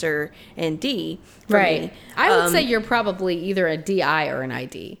influencer and D. Me. I would say you're probably either a DI or an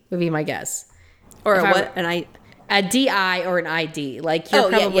ID would be my guess. Or a what? A DI or an ID. Like you're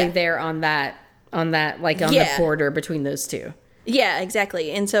probably there on that, like on the border between those two. Yeah,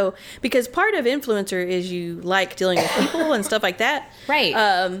 exactly. And so, because part of influencer is you like dealing with people and stuff like that. Right.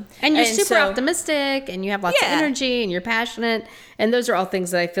 And you're super optimistic and you have lots of energy and you're passionate. And those are all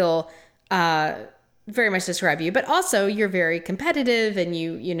things that I feel very much describe you. But also you're very competitive and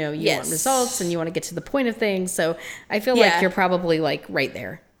you want results and you want to get to the point of things. So I feel like you're probably like right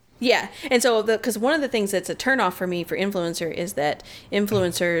there. Yeah. And so, because one of the things that's a turnoff for me for influencer is that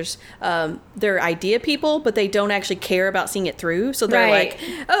influencers, they're idea people, but they don't actually care about seeing it through. So they're like,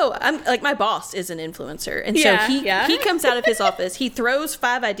 oh, I'm like, my boss is an influencer. And so he comes out of his office, he throws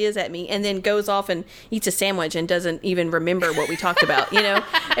 5 ideas at me and then goes off and eats a sandwich and doesn't even remember what we talked about,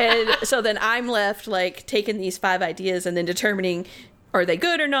 And so then I'm left like taking these 5 ideas and then determining, are they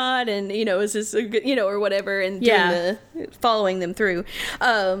good or not? And, is this a good, or whatever, and following them through.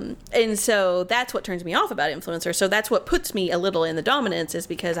 And so that's what turns me off about influencers. So that's what puts me a little in the dominance, is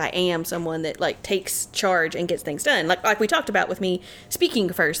because I am someone that like takes charge and gets things done. Like we talked about with me speaking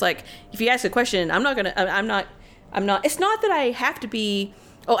first. Like if you ask a question, I'm not, it's not that I have to be,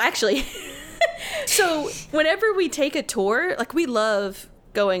 actually. So whenever we take a tour, like we love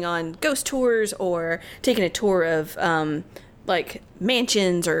going on ghost tours or taking a tour of, like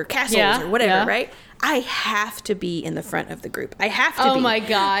mansions or castles or whatever, right? I have to be in the front of the group. I have to be. Oh my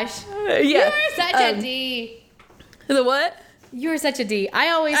gosh. You're such a D. The what? You're such a D. I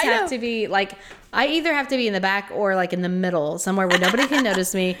always have to be like, I either have to be in the back or like in the middle, somewhere where nobody can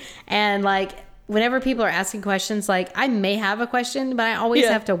notice me. And like, whenever people are asking questions, like I may have a question, but I always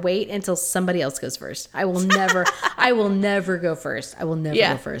have to wait until somebody else goes first. I will never go first. I will never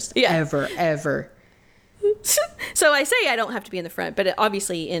go first. Ever. So I say I don't have to be in the front, but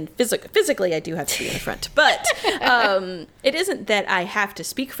obviously physically I do have to be in the front. But it isn't that I have to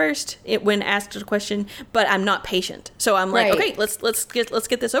speak first when asked a question, but I'm not patient. So I'm like, okay, let's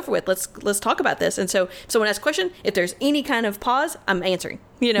get this over with. Let's talk about this. And so if someone asks a question, if there's any kind of pause, I'm answering.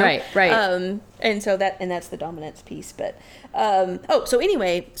 Right. And so that's the dominance piece. But so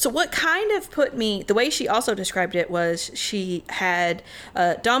anyway, so what kind of put me, the way she also described it was she had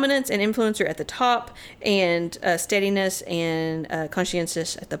dominance and influencer at the top, and steadiness and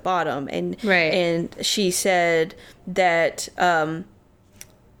conscientious at the bottom. And she said that and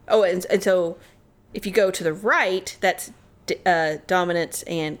so if you go to the right, that's dominance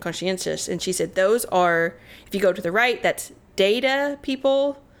and conscientious. And she said those are, if you go to the right, that's data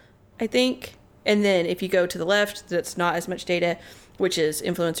people, I think. And then if you go to the left, that's not as much data, which is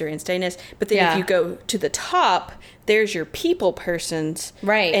influencer and steadiness. But then if you go to the top, there's your people persons.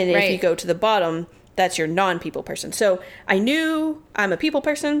 Right. And if you go to the bottom, that's your non-people person. So I knew I'm a people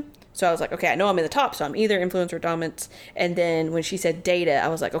person. So I was like, okay, I know I'm in the top, so I'm either influencer or dominance. And then when she said data, I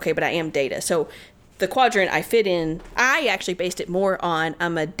was like, okay, but I am data. So the quadrant I fit in, I actually based it more on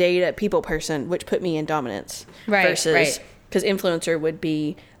I'm a data people person, which put me in dominance. Versus, because influencer would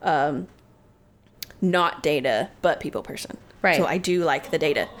be not data, but people person. Right. So I do like the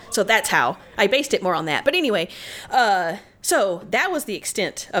data. So that's how I based it more on that. But anyway, so that was the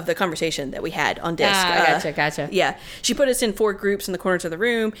extent of the conversation that we had on DISC. Gotcha. Yeah. She put us in 4 groups in the corners of the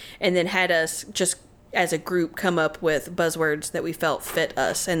room and then had us just as a group come up with buzzwords that we felt fit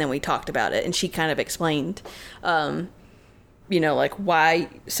us. And then we talked about it. And she kind of explained, like why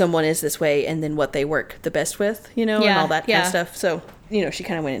someone is this way and then what they work the best with, and all that kind of stuff. So, she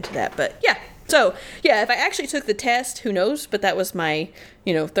kind of went into that. But yeah. So, yeah, if I actually took the test, who knows? But that was my,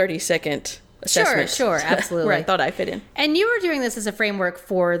 30-second assessment. Sure, absolutely. Where I thought I fit in. And you were doing this as a framework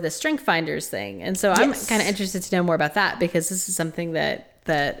for the Strength Finders thing. And so I'm kind of interested to know more about that because this is something that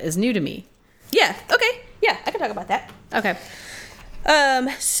is new to me. Yeah. Okay. Yeah, I can talk about that. Okay.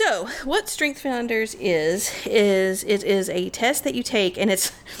 So what Strength Finders is it is a test that you take, and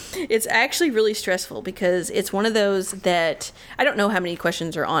it's actually really stressful because it's one of those that I don't know how many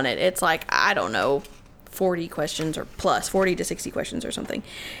questions are on it. It's like, I don't know, 40 questions or plus, 40 to 60 questions or something.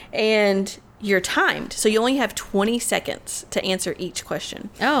 And you're timed. So you only have 20 seconds to answer each question.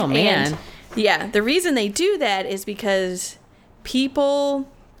 Oh, man. And yeah, the reason they do that is because people,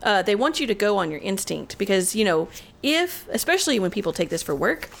 they want you to go on your instinct because, you know, especially when people take this for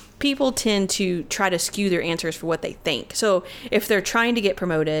work, people tend to try to skew their answers for what they think. So if they're trying to get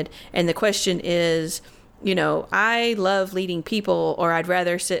promoted and the question is, you know, I love leading people, or I'd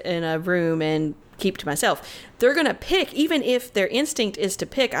rather sit in a room and keep to myself, they're going to pick, even if their instinct is to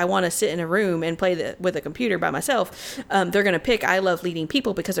pick, I want to sit in a room and play with a computer by myself, they're going to pick, I love leading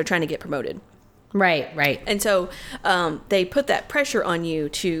people, because they're trying to get promoted. Right. And so they put that pressure on you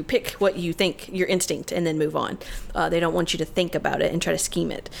to pick what you think, your instinct, and then move on. They don't want you to think about it and try to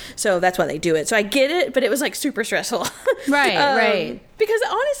scheme it. So that's why they do it. So I get it, but it was like super stressful. Right. Because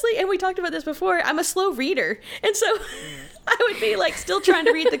honestly, and we talked about this before, I'm a slow reader. And so I would be like still trying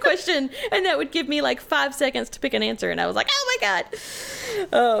to read the question, and that would give me like 5 seconds to pick an answer. And I was like, oh my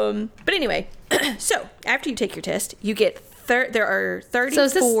God. But anyway, so after you take your test, you get there are 34. So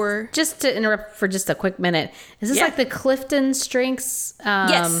is this, just to interrupt for just a quick minute, is this like the Clifton Strengths?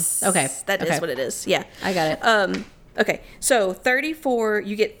 Yes. Okay. That is what it is. Yeah. I got it. Okay. So 34,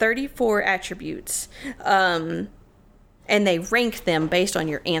 you get 34 attributes. And they rank them based on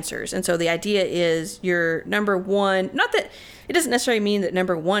your answers. And so the idea is your number one, not that it doesn't necessarily mean that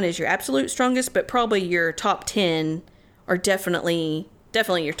number one is your absolute strongest, but probably your top 10 are definitely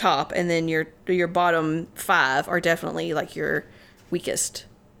your top, and then your bottom 5 are definitely like your weakest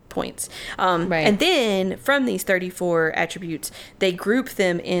points. Right. And then from these 34 attributes, they group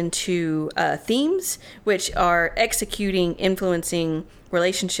them into themes, which are executing, influencing,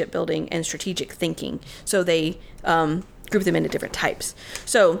 relationship building, and strategic thinking. So they group them into different types.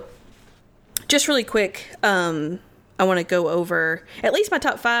 So just really quick, I want to go over at least my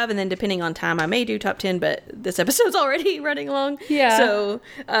top 5, and then depending on time, I may do top 10, but this episode's already running long. Yeah. So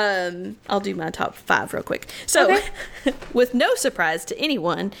I'll do my top 5 real quick. So with no surprise to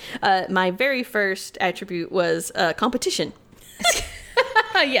anyone, my very first attribute was competition.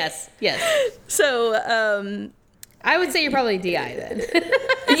 Yes. So I would say you're probably DI then.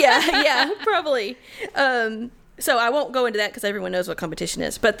 yeah, probably. So I won't go into that because everyone knows what competition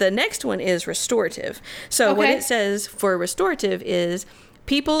is. But the next one is restorative. So what it says for restorative is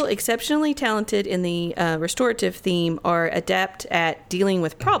people exceptionally talented in the restorative theme are adept at dealing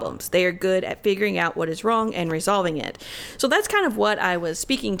with problems. They are good at figuring out what is wrong and resolving it. So that's kind of what I was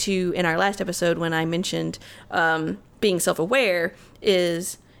speaking to in our last episode when I mentioned being self-aware.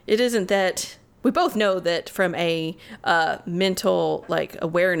 It isn't that... We both know that from a mental, like,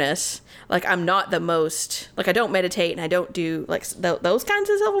 awareness, like, I'm not the most, like, I don't meditate and I don't do, like, those kinds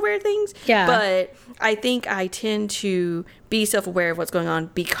of self-aware things. Yeah. But I think I tend to be self-aware of what's going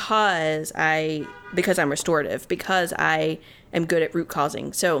on because I'm restorative, because I am good at root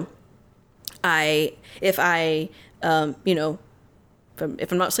causing. So if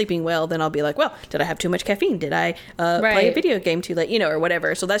I'm not sleeping well, then I'll be like, well, did I have too much caffeine? Did I play a video game too late? Or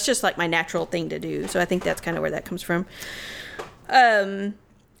whatever. So that's just like my natural thing to do. So I think that's kind of where that comes from.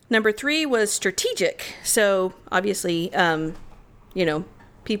 Number 3 was strategic. So obviously,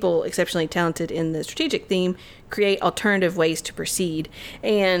 people exceptionally talented in the strategic theme create alternative ways to proceed.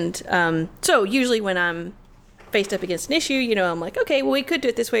 And so usually when I'm faced up against an issue, I'm like, okay, well, we could do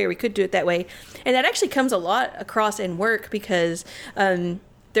it this way or we could do it that way. And that actually comes a lot across in work because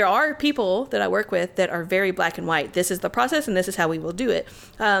there are people that I work with that are very black and white. This is the process and this is how we will do it.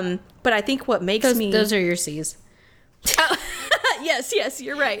 But I think what makes those are your C's. Yes,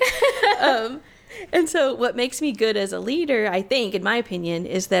 you're right. And so what makes me good as a leader, I think, in my opinion,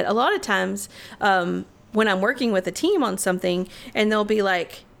 is that a lot of times when I'm working with a team on something and they'll be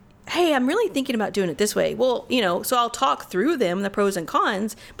like, hey, I'm really thinking about doing it this way. Well, so I'll talk through them, the pros and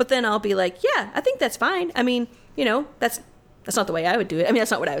cons, but then I'll be like, yeah, I think that's fine. I mean, that's not the way I would do it. I mean,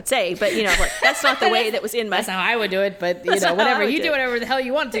 that's not what I would say, but like, that's not the way that was in my... That's how I would do it, but whatever. You do whatever the hell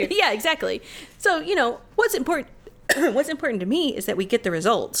you want to. Yeah, exactly. So, what's important to me is that we get the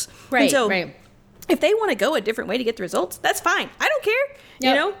results. Right, and so right. If they want to go a different way to get the results, that's fine. I don't care,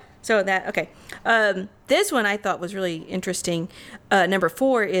 Yep. So that, okay. This one I thought was really interesting. Number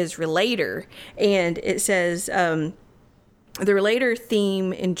 4 is relator. And it says, The relator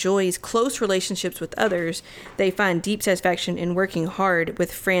theme enjoys close relationships with others. They find deep satisfaction in working hard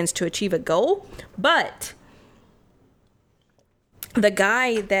with friends to achieve a goal. But the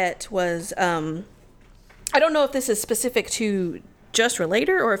guy that was, I don't know if this is specific to just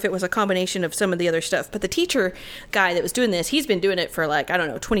relator or if it was a combination of some of the other stuff, but the teacher guy that was doing this, he's been doing it for like, I don't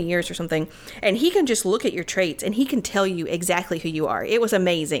know, 20 years or something, and he can just look at your traits and he can tell you exactly who you are. It was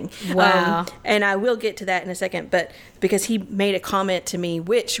amazing. Wow. And I will get to that in a second, but because he made a comment to me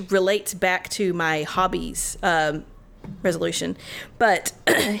which relates back to my hobbies resolution, but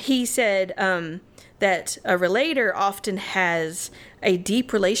he said that a relator often has a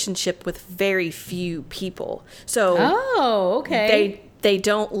deep relationship with very few people. So they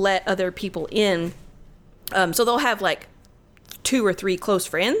don't let other people in. So they'll have like 2 or 3 close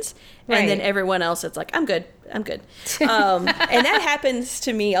friends, and then everyone else, it's like, I'm good. And that happens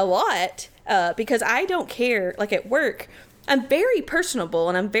to me a lot because I don't care. Like at work, I'm very personable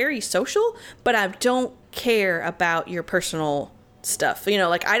and I'm very social, but I don't care about your personal stuff. You know,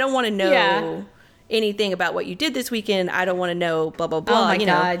 like I don't want to know anything about what you did this weekend. I don't want to know blah, blah, blah. Oh my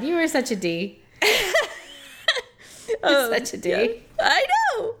God. You were such a D. Such a D. Yeah, I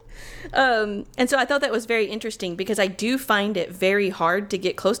know. And so I thought that was very interesting because I do find it very hard to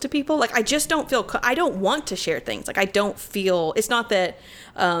get close to people. Like I just don't feel, I don't want to share things. Like I don't feel, it's not that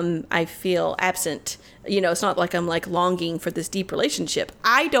I feel absent. You know, it's not like I'm like longing for this deep relationship.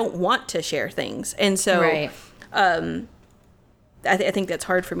 I don't want to share things. And so, I think that's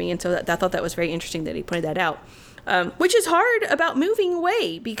hard for me, and so I thought that was very interesting that he pointed that out, which is hard about moving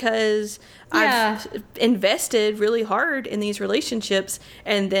away because I've invested really hard in these relationships,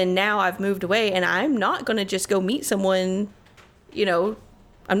 and then now I've moved away, and I'm not going to just go meet someone, you know,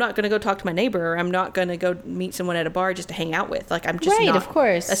 I'm not going to go talk to my neighbor, or I'm not going to go meet someone at a bar just to hang out with. Like I'm just not. Of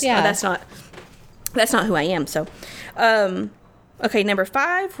course. That's not who I am. So, okay, number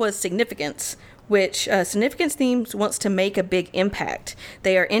 5 was significance, which significance themes wants to make a big impact.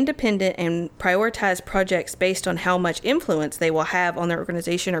 They are independent and prioritize projects based on how much influence they will have on their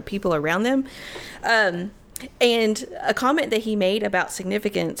organization or people around them. And a comment that he made about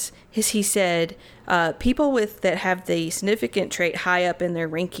significance is he said, people that have the significant trait high up in their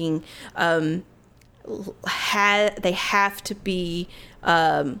ranking, they have to be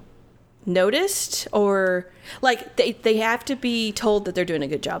noticed, or like they have to be told that they're doing a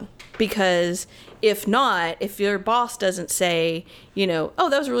good job. Because if not, if your boss doesn't say, you know,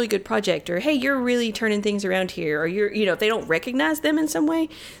 oh, that was a really good project, or hey, you're really turning things around here, or you're, you know, if they don't recognize them in some way,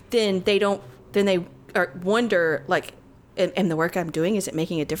 then they wonder, like, and the work I'm doing, is it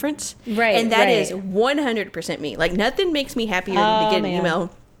making a difference? Right. And that is 100% me. Like, nothing makes me happier than to get an email.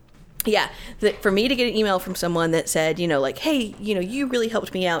 Yeah, for me to get an email from someone that said, you know, like, hey, you know, you really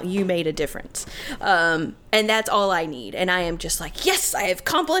helped me out. You made a difference. And that's all I need. And I am just like, yes, I have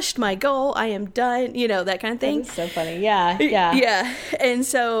accomplished my goal. I am done. You know, that kind of thing. That's so funny. Yeah. Yeah. Yeah. And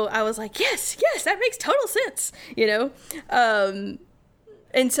so I was like, yes, that makes total sense. You know?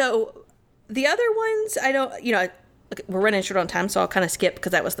 And so the other ones, I don't, you know, we're running short on time, so I'll kind of skip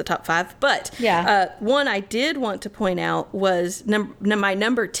because that was the top 5. But one I did want to point out was my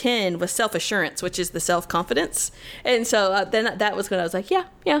number 10 was self-assurance, which is the self-confidence. And so then that was when I was like, yeah,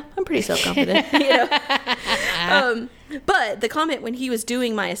 I'm pretty self-confident. You know? But the comment when he was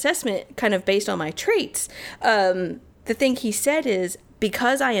doing my assessment, kind of based on my traits, the thing he said is,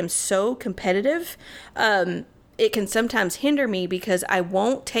 because I am so competitive, it can sometimes hinder me because I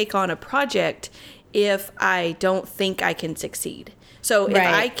won't take on a project if I don't think I can succeed. So if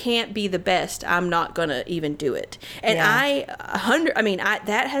I can't be the best, I'm not going to even do it. And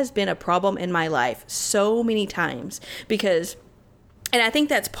that has been a problem in my life so many times because, and I think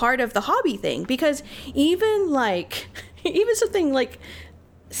that's part of the hobby thing, because even something like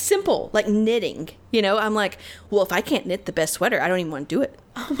simple, like knitting, you know, I'm like, well, if I can't knit the best sweater, I don't even want to do it.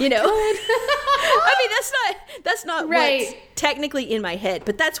 You know? I mean, that's not what's technically in my head,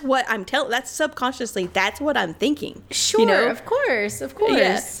 but that's what I'm that's subconsciously, that's what I'm thinking. Sure, you know? Of course.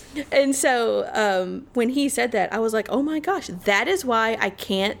 Yeah. And so when he said that, I was like, oh my gosh, that is why I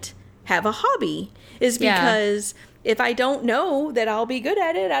can't have a hobby, is because if I don't know that I'll be good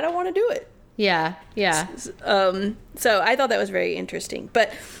at it, I don't want to do it. Yeah. So I thought that was very interesting.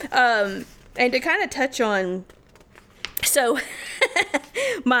 But, and to kind of touch on, so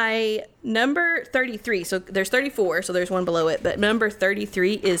my number 33, so there's 34, so there's one below it, but number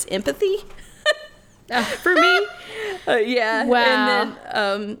 33 is empathy for me. Wow. And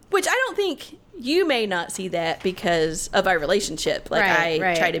then, which I don't think, you may not see that because of our relationship. Like I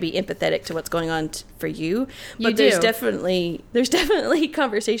try to be empathetic to what's going on for you. But there's definitely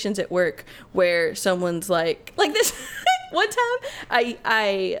conversations at work where someone's like this One time,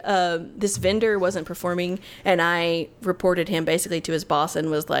 this vendor wasn't performing, and I reported him basically to his boss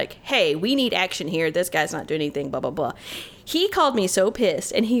and was like, "Hey, we need action here. This guy's not doing anything." Blah blah blah. He called me so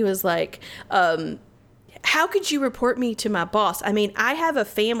pissed, and he was like, "How could you report me to my boss? I mean, I have a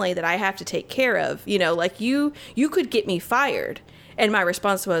family that I have to take care of. You know, like you could get me fired." And my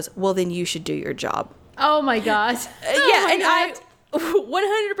response was, "Well, then you should do your job." Oh my gosh. I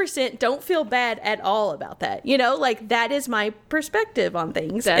 100% don't feel bad at all about that. You know, like that is my perspective on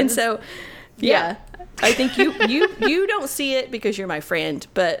things. And so, yeah, I think you don't see it because you're my friend,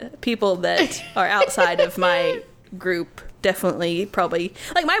 but people that are outside of my group definitely probably,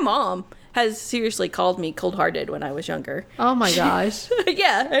 like my mom has seriously called me cold-hearted when I was younger. Oh my gosh.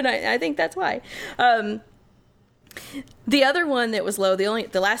 Yeah, and I think that's why. The other one that was low,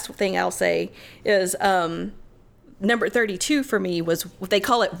 the last thing I'll say is number 32 for me was, they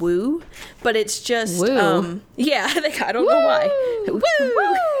call it woo, but it's just woo. Yeah, I don't know why.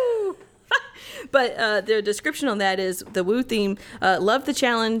 Woo! But the description on that is the woo theme, love the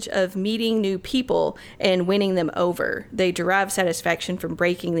challenge of meeting new people and winning them over. They derive satisfaction from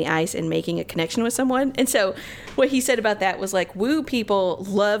breaking the ice and making a connection with someone. And so what he said about that was like, woo people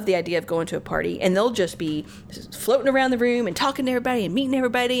love the idea of going to a party, and they'll just be floating around the room and talking to everybody and meeting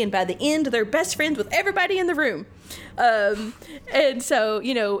everybody, and by the end they're best friends with everybody in the room. And so,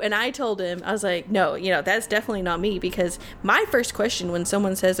 you know, and I told him, I was like, no, you know, that's definitely not me, because my first question when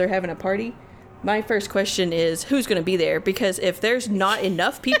someone says they're having a party, my first question is, who's going to be there? Because if there's not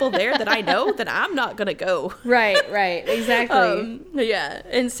enough people there that I know, then I'm not going to go. Right, exactly. Yeah.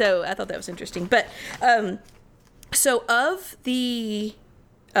 And so I thought that was interesting. But so of the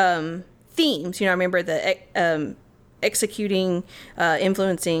themes, you know, I remember the executing,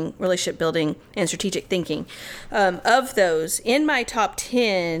 influencing, relationship building, and strategic thinking. Of those, in my top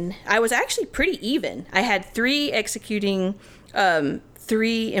 10, I was actually pretty even. I had 3 executing,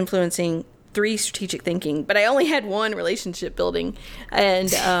 3 influencing, 3 strategic thinking, but I only had 1 relationship building.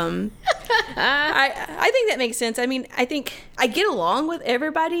 And I think that makes sense. I mean, I think I get along with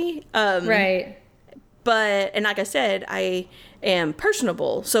everybody. Right. But, and like I said, I am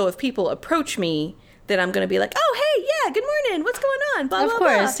personable. So if people approach me, then I'm going to be like, oh, hey, yeah, good morning. What's going on? Blah, blah, blah.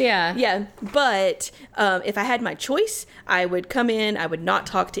 Of course, yeah. Yeah. But if I had my choice, I would come in, I would not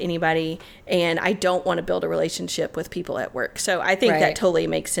talk to anybody, and I don't want to build a relationship with people at work. So I think that totally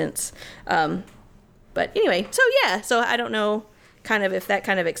makes sense. But anyway, so yeah. So I don't know kind of if that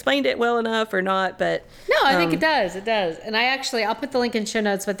kind of explained it well enough or not, but no, I think it does. It does. And I'll put the link in show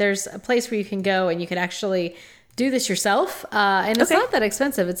notes, but there's a place where you can go and you can actually do this yourself. And it's not that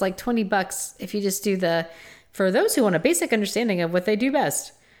expensive. It's like $20 if you just do for those who want a basic understanding of what they do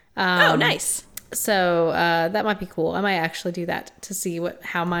best. Oh, nice. So that might be cool. I might actually do that to see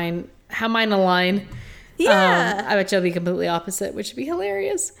how mine align. Yeah. I bet you'll be completely opposite, which would be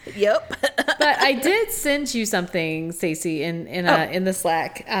hilarious. Yep. But I did send you something, Stacey, in the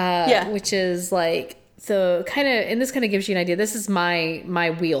Slack. Which is like, so kind of, and this kind of gives you an idea. This is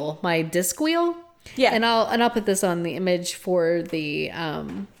my wheel, my disc wheel. Yeah. And I'll put this on the image for the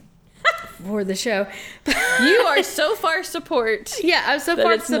show. You are so far support. Yeah, I'm so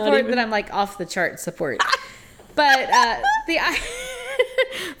far support that I'm like off the chart support. But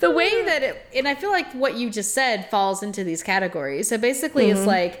the way that and I feel like what you just said falls into these categories. So basically it's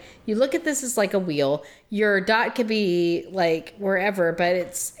like, you look at this as like a wheel. Your dot could be like wherever, but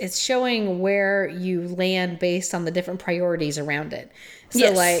it's showing where you land based on the different priorities around it.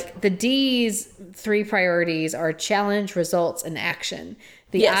 So like the D's 3 priorities are challenge, results, and action.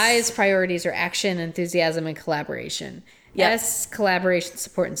 The I's priorities are action, enthusiasm, and collaboration. S, collaboration,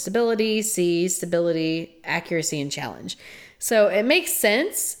 support, and stability. C, stability, accuracy, and challenge. So it makes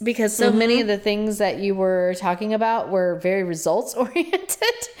sense because so many of the things that you were talking about were very results oriented.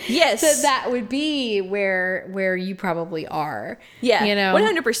 Yes. So that would be where you probably are. Yeah. You know,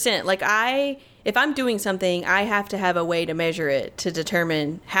 100%. Like if I'm doing something, I have to have a way to measure it to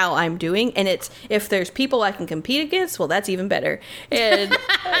determine how I'm doing. And if there's people I can compete against, well, that's even better. And,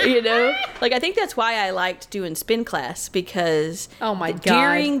 you know, like I think that's why I liked doing spin class, because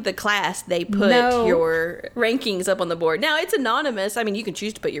during the class, they put your rankings up on the board. Now, it's anonymous. I mean, you can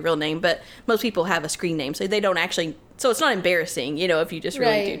choose to put your real name, but most people have a screen name. So they don't actually, so it's not embarrassing, you know, if you just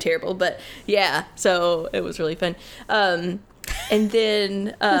really do terrible. But yeah, so it was really fun. And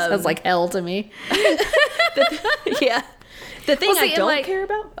then sounds like hell to me. The thing I don't care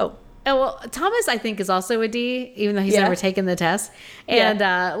about. Oh, Oh, well, Thomas, I think, is also a D, even though he's never taken the test. And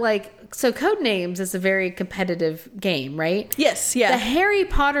so Codenames is a very competitive game, right? Yes, yeah. The Harry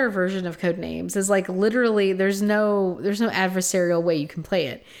Potter version of Codenames is like literally there's no adversarial way you can play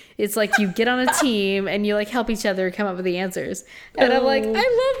it. It's like you get on a team and you like help each other come up with the answers. And I'm like, I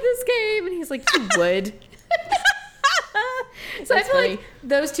love this game, and he's like, you would. So I feel like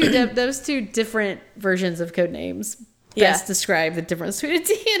those two different versions of Codenames best describe the difference between a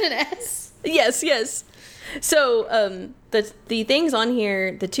D and an S. Yes. So the things on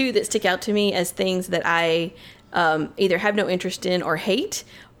here, the two that stick out to me as things that I either have no interest in or hate,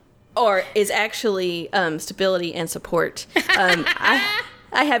 or is actually stability and support.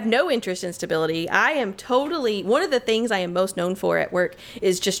 I have no interest in stability. I am totally, one of the things I am most known for at work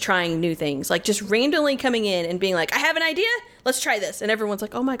is just trying new things. Like just randomly coming in and being like, I have an idea, let's try this. And everyone's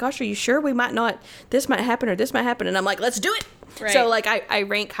like, oh my gosh, are you sure we might not, this might happen or this might happen. And I'm like, let's do it. Right. So like I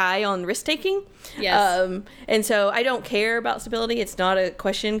rank high on risk taking. Yes. And so I don't care about stability. It's not a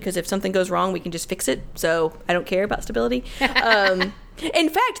question because if something goes wrong, we can just fix it. So I don't care about stability. In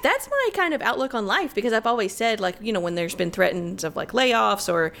fact, that's my kind of outlook on life, because I've always said, like, you know, when there's been threats of like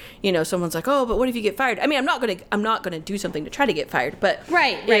layoffs, or, you know, someone's like, oh, but what if you get fired? I mean, I'm not going to do something to try to get fired, but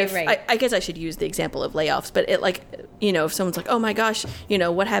right. I guess I should use the example of layoffs, but it, like, you know, if someone's like, oh my gosh, you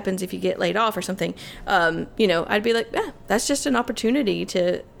know, what happens if you get laid off or something? You know, I'd be like, that's just an opportunity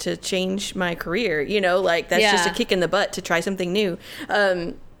to change my career, you know, like that's just a kick in the butt to try something new.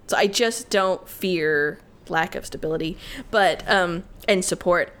 So I just don't fear lack of stability, but and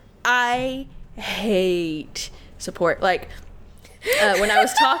support. I hate support. Like when I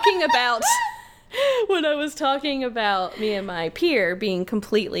was talking about me and my peer being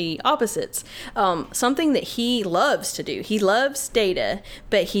completely opposites, something that he loves to do, he loves data,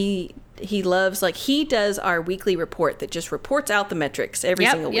 but he loves, like, he does our weekly report that just reports out the metrics every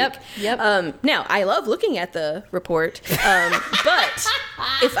single week. Now, I love looking at the report, but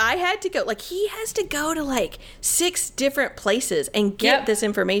if I had to go, like, he has to go to, like, 6 different places and get this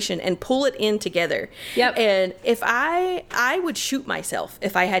information and pull it in together. And if I would shoot myself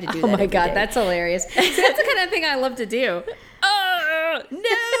if I had to do that. Oh, my God, that's hilarious. See, that's the kind of thing I love to do.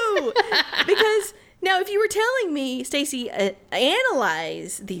 No! Because... Now, if you were telling me, Stacey,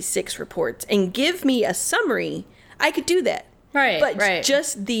 analyze these 6 reports and give me a summary, I could do that. Right, but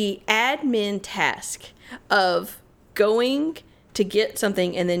just the admin task of going to get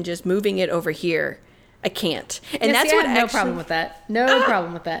something and then just moving it over here, I can't. And that's what no problem with that. No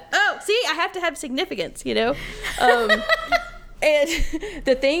problem with that. Oh, see, I have to have significance, you know? And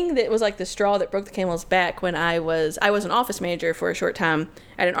the thing that was like the straw that broke the camel's back when I was an office manager for a short time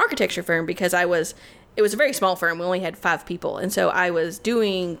at an architecture firm, because it was a very small firm. We only had 5 people. And so I was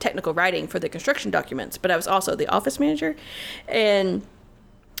doing technical writing for the construction documents, but I was also the office manager. And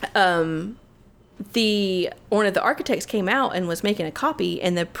one of the architects came out and was making a copy,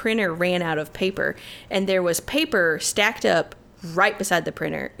 and the printer ran out of paper, and there was paper stacked up right beside the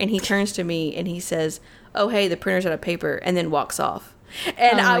printer. And he turns to me and he says, oh, hey, the printer's out of paper, and then walks off.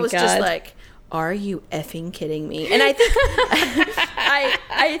 And I was just like, are you effing kidding me? And I think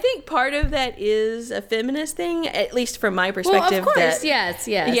I think part of that is a feminist thing, at least from my perspective. Well, of course, yes.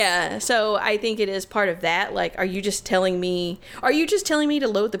 Yeah, so I think it is part of that. Like, are you just telling me to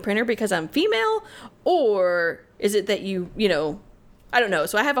load the printer because I'm female? Or is it that you know, I don't know.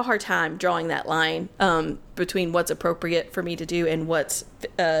 So I have a hard time drawing that line between what's appropriate for me to do and what's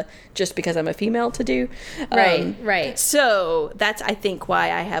just because I'm a female to do. Right. So that's, I think,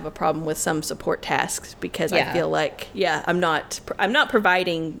 why I have a problem with some support tasks, because I feel like, I'm not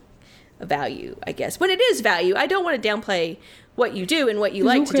providing value, I guess. When it is value, I don't want to downplay what you do and what you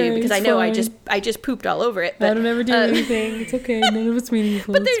like to do, because I know fine. I just pooped all over it. But I don't ever do anything. It's okay. None of it's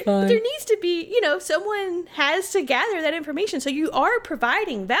meaningful. But it's fine. There needs to be, you know, someone has to gather that information, so you are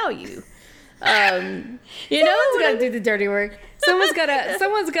providing value. Someone's got to do the dirty work. Someone's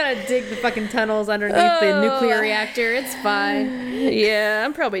gotta dig the fucking tunnels underneath the nuclear reactor. It's fine. Yeah,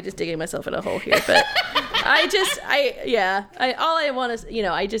 I'm probably just digging myself in a hole here, but all I want is, you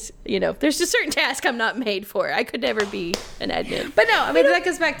know, there's just certain tasks I'm not made for. I could never be an admin. But no, I mean, that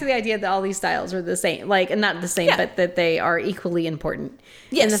goes back to the idea that all these styles are the same, like, and not the same, but that they are equally important.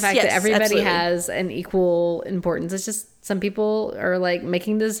 Yes, and the fact that everybody has an equal importance. It's just, some people are like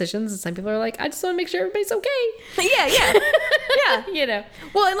making the decisions, and some people are like, I just want to make sure everybody's okay. Yeah. You know.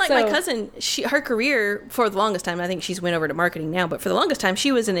 Well, and like my cousin, her career for the longest time, I think she's went over to marketing now, but for the longest time,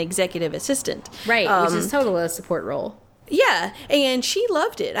 she was an executive assistant. Right, which is totally a support role. Yeah, and she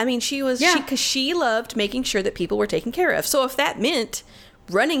loved it. I mean, because she loved making sure that people were taken care of. So if that meant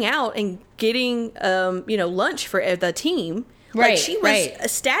running out and getting, lunch for the team, Like she was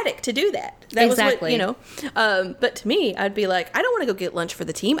ecstatic to do that. That was what, you know. But to me, I'd be like, I don't want to go get lunch for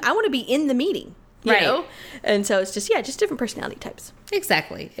the team. I want to be in the meeting. You know? And so it's just different personality types.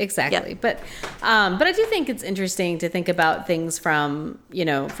 Exactly. Yep. But I do think it's interesting to think about things from, you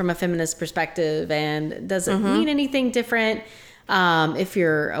know, from a feminist perspective, and does it mean anything different if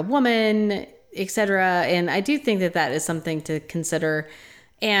you're a woman, etc. And I do think that is something to consider.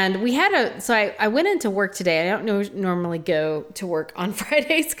 And we had I went into work today. I don't normally go to work on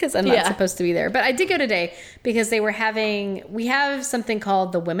Fridays because I'm not supposed to be there. But I did go today because we have something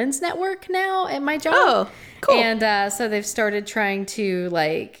called the Women's Network now at my job. Oh, cool. And so they've started trying to,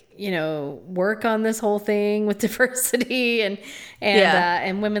 like, you know, work on this whole thing with diversity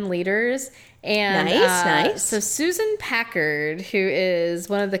and women leaders. And nice. So Susan Packard, who is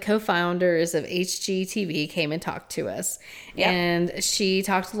one of the co-founders of HGTV, came and talked to us. Yep. And she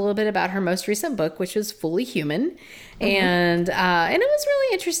talked a little bit about her most recent book, which was Fully Human. And it was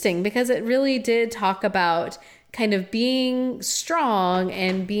really interesting because it really did talk about kind of being strong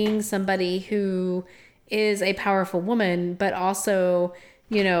and being somebody who is a powerful woman, but also,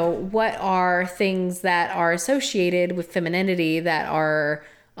 you know, what are things that are associated with femininity that are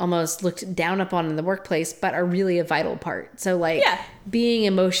almost looked down upon in the workplace, but are really a vital part. So, like, being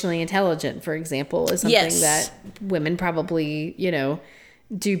emotionally intelligent, for example, is something that women probably, you know,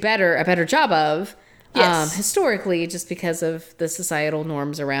 do a better job of historically, just because of the societal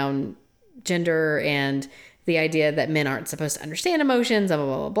norms around gender and the idea that men aren't supposed to understand emotions, blah,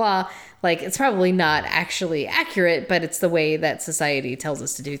 blah, blah, blah. Like, it's probably not actually accurate, but it's the way that society tells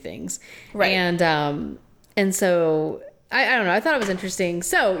us to do things. Right. And so I don't know. I thought it was interesting.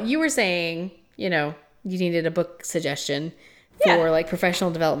 So you were saying, you know, you needed a book suggestion for like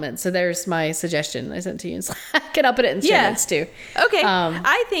professional development. So there's my suggestion I sent to you in Slack, and I'll put it in show notes too. Okay.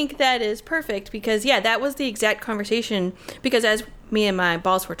 I think that is perfect because that was the exact conversation, because as me and my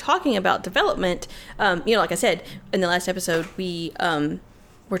boss were talking about development, you know, like I said, in the last episode, we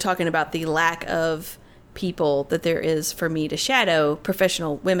were talking about the lack of people that there is for me to shadow,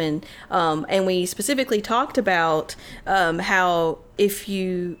 professional women, and we specifically talked about how if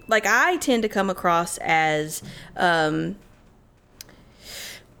you, like, I tend to come across as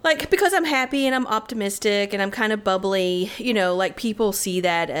like, because I'm happy and I'm optimistic and I'm kind of bubbly, you know, like, people see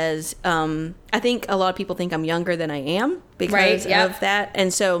that as I think a lot of people think I'm younger than I am because of that,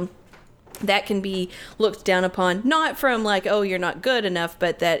 and so that can be looked down upon, not from like, oh, you're not good enough,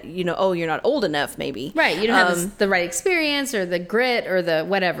 but that, you know, oh, you're not old enough, maybe. Right. You don't have the right experience or the grit or the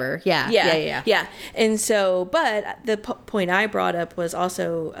whatever. Yeah. And so, but the point I brought up was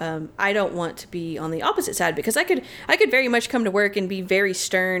also, I don't want to be on the opposite side, because I could very much come to work and be very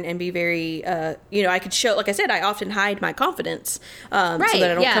stern and be very, you know, I could show, like I said, I often hide my confidence so that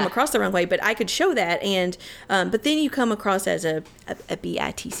I don't come across the wrong way, but I could show that. And, but then you come across as a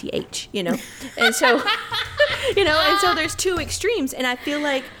bitch, you know? And so, you know, and so there's two extremes, and I feel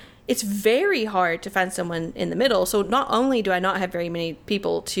like it's very hard to find someone in the middle. So not only do I not have very many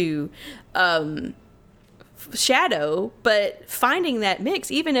people to shadow, but finding that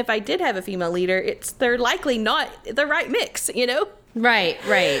mix, even if I did have a female leader, they're likely not the right mix, you know? Right.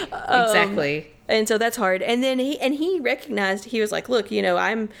 Exactly. And so that's hard. And then he recognized, he was like, look, you know,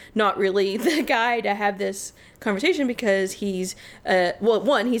 I'm not really the guy to have this conversation, because he's, well,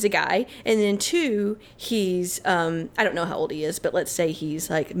 one, he's a guy. And then two, he's, I don't know how old he is, but let's say he's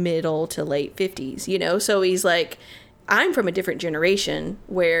like middle to late 50s, you know? So he's like, I'm from a different generation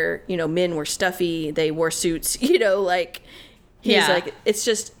where, you know, men were stuffy, they wore suits, you know, like, he's like, it's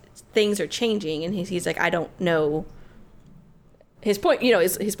just, things are changing. And he's like, I don't know. His point, you know,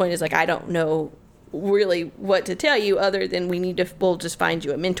 his point is like, I don't know really what to tell you other than we'll just find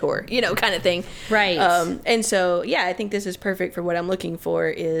you a mentor, you know, kind of thing. Right. And so, yeah, I think this is perfect for what I'm looking for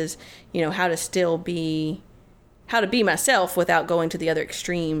is, you know, how to be myself without going to the other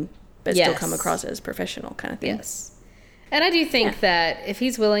extreme, but still come across as professional kind of thing. Yes. And I do think that if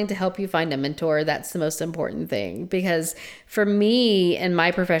he's willing to help you find a mentor, that's the most important thing. Because for me and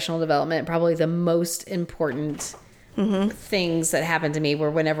my professional development, probably the most important things that happened to me were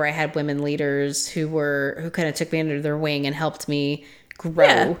whenever I had women leaders who kind of took me under their wing and helped me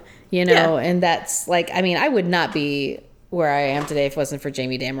grow, you know, and that's like, I mean, I would not be where I am today if it wasn't for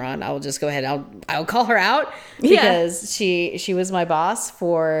Jamie Damron. I will just go ahead. I'll call her out because she was my boss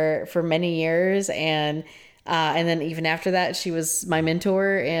for many years. And then even after that, she was my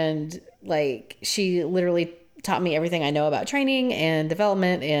mentor, and like, she literally taught me everything I know about training and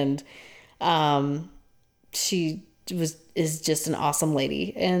development. And, she is just an awesome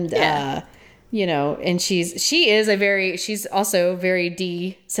lady. And you know, and she's also very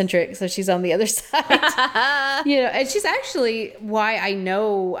D-centric, so she's on the other side. You know, and she's actually why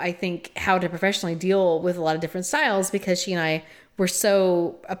I think how to professionally deal with a lot of different styles, because she and I were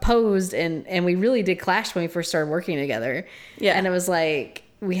so opposed, and we really did clash when we first started working together. Yeah. And it was like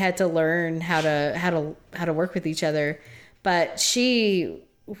we had to learn how to work with each other. But she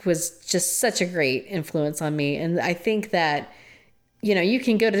was just such a great influence on me, and I think that, you know, you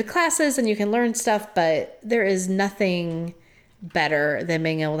can go to classes and you can learn stuff, but there is nothing better than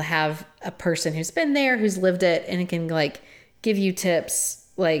being able to have a person who's been there, who's lived it, and can like give you tips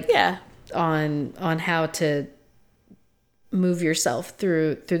like on how to move yourself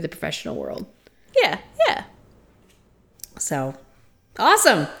through the professional world. Yeah. So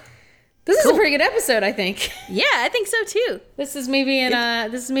awesome. This is a pretty good episode, I think. Yeah, I think so too. This is me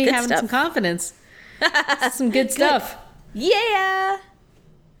having some confidence. Some good stuff. Yeah.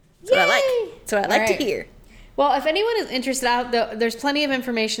 That's what I like. That's what I like to hear. Well, if anyone is interested, there's plenty of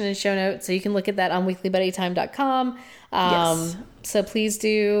information in show notes, so you can look at that on weeklybuddytime.com. Yes. So please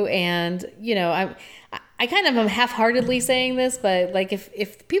do. And, you know, I kind of am half-heartedly saying this, but like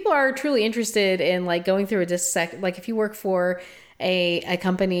if people are truly interested in like going through a disc like if you work for a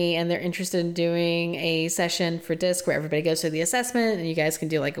company and they're interested in doing a session for DISC where everybody goes through the assessment and you guys can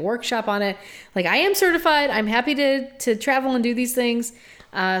do like a workshop on it. Like, I am certified. I'm happy to travel and do these things.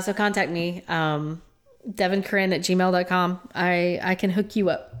 So contact me, devincorinne@gmail.com. I can hook you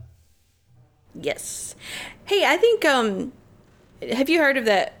up. Yes. Hey, I think, have you heard of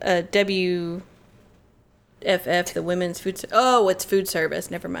that WFF, the women's food? Oh, it's food service.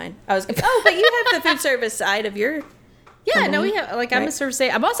 Never mind. But you have the food service side of your... Yeah, no, we have, like, I'm a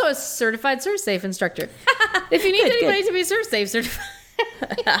ServSafe. I'm also a certified ServSafe instructor. If you need anybody to be ServSafe certified.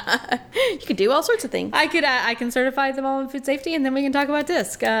 You could do all sorts of things. I can certify them all in food safety, and then we can talk about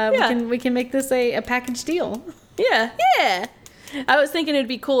DISC. We can make this a package deal. Yeah. I was thinking it'd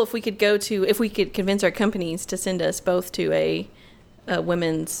be cool if we could convince our companies to send us both to a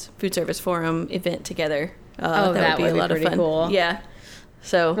women's food service forum event together. That would be a lot of fun. Cool. Yeah.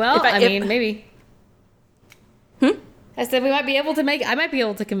 So, maybe. I said I might be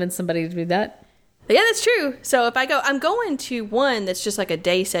able to convince somebody to do that. Yeah, that's true. So if I'm going to one that's just like a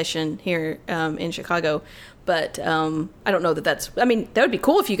day session here in Chicago, but I don't know that would be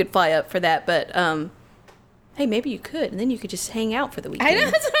cool if you could fly up for that, but hey, maybe you could, and then you could just hang out for the weekend. I know,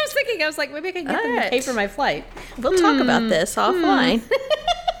 that's what I was thinking. I was like, maybe I could get them to pay for my flight. We'll talk about this offline.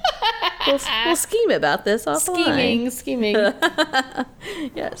 We'll scheme about this offline. Scheming.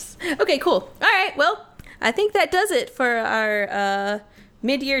 Yes. Okay, cool. All right, well, I think that does it for our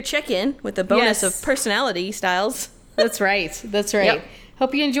mid-year check-in with the bonus of personality styles. That's right. Yep.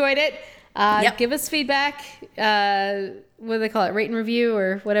 Hope you enjoyed it. Give us feedback. What do they call it? Rate and review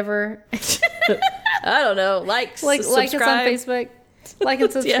or whatever. I don't know. Like us on Facebook. Like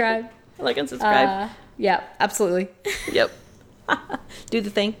and subscribe. Like and subscribe. Yeah, absolutely. Yep. Do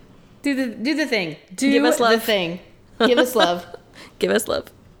the thing. Do the thing. Give us love. The thing. Give us love. Give us love.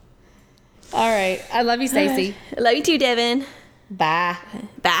 All right. I love you, Stacey. I love you too, Devin. Bye.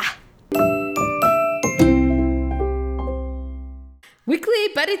 Weekly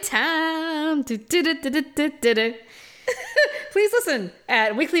Buddy Time. Please listen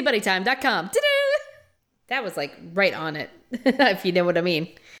at weeklybuddytime.com. That was like right on it, if you know what I mean.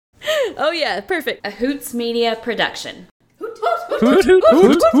 Oh, yeah. Perfect. A Hoots Media production. Hoot, hoot, hoot,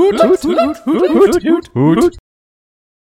 hoot, hoot, hoot, hoot, hoot, hoot.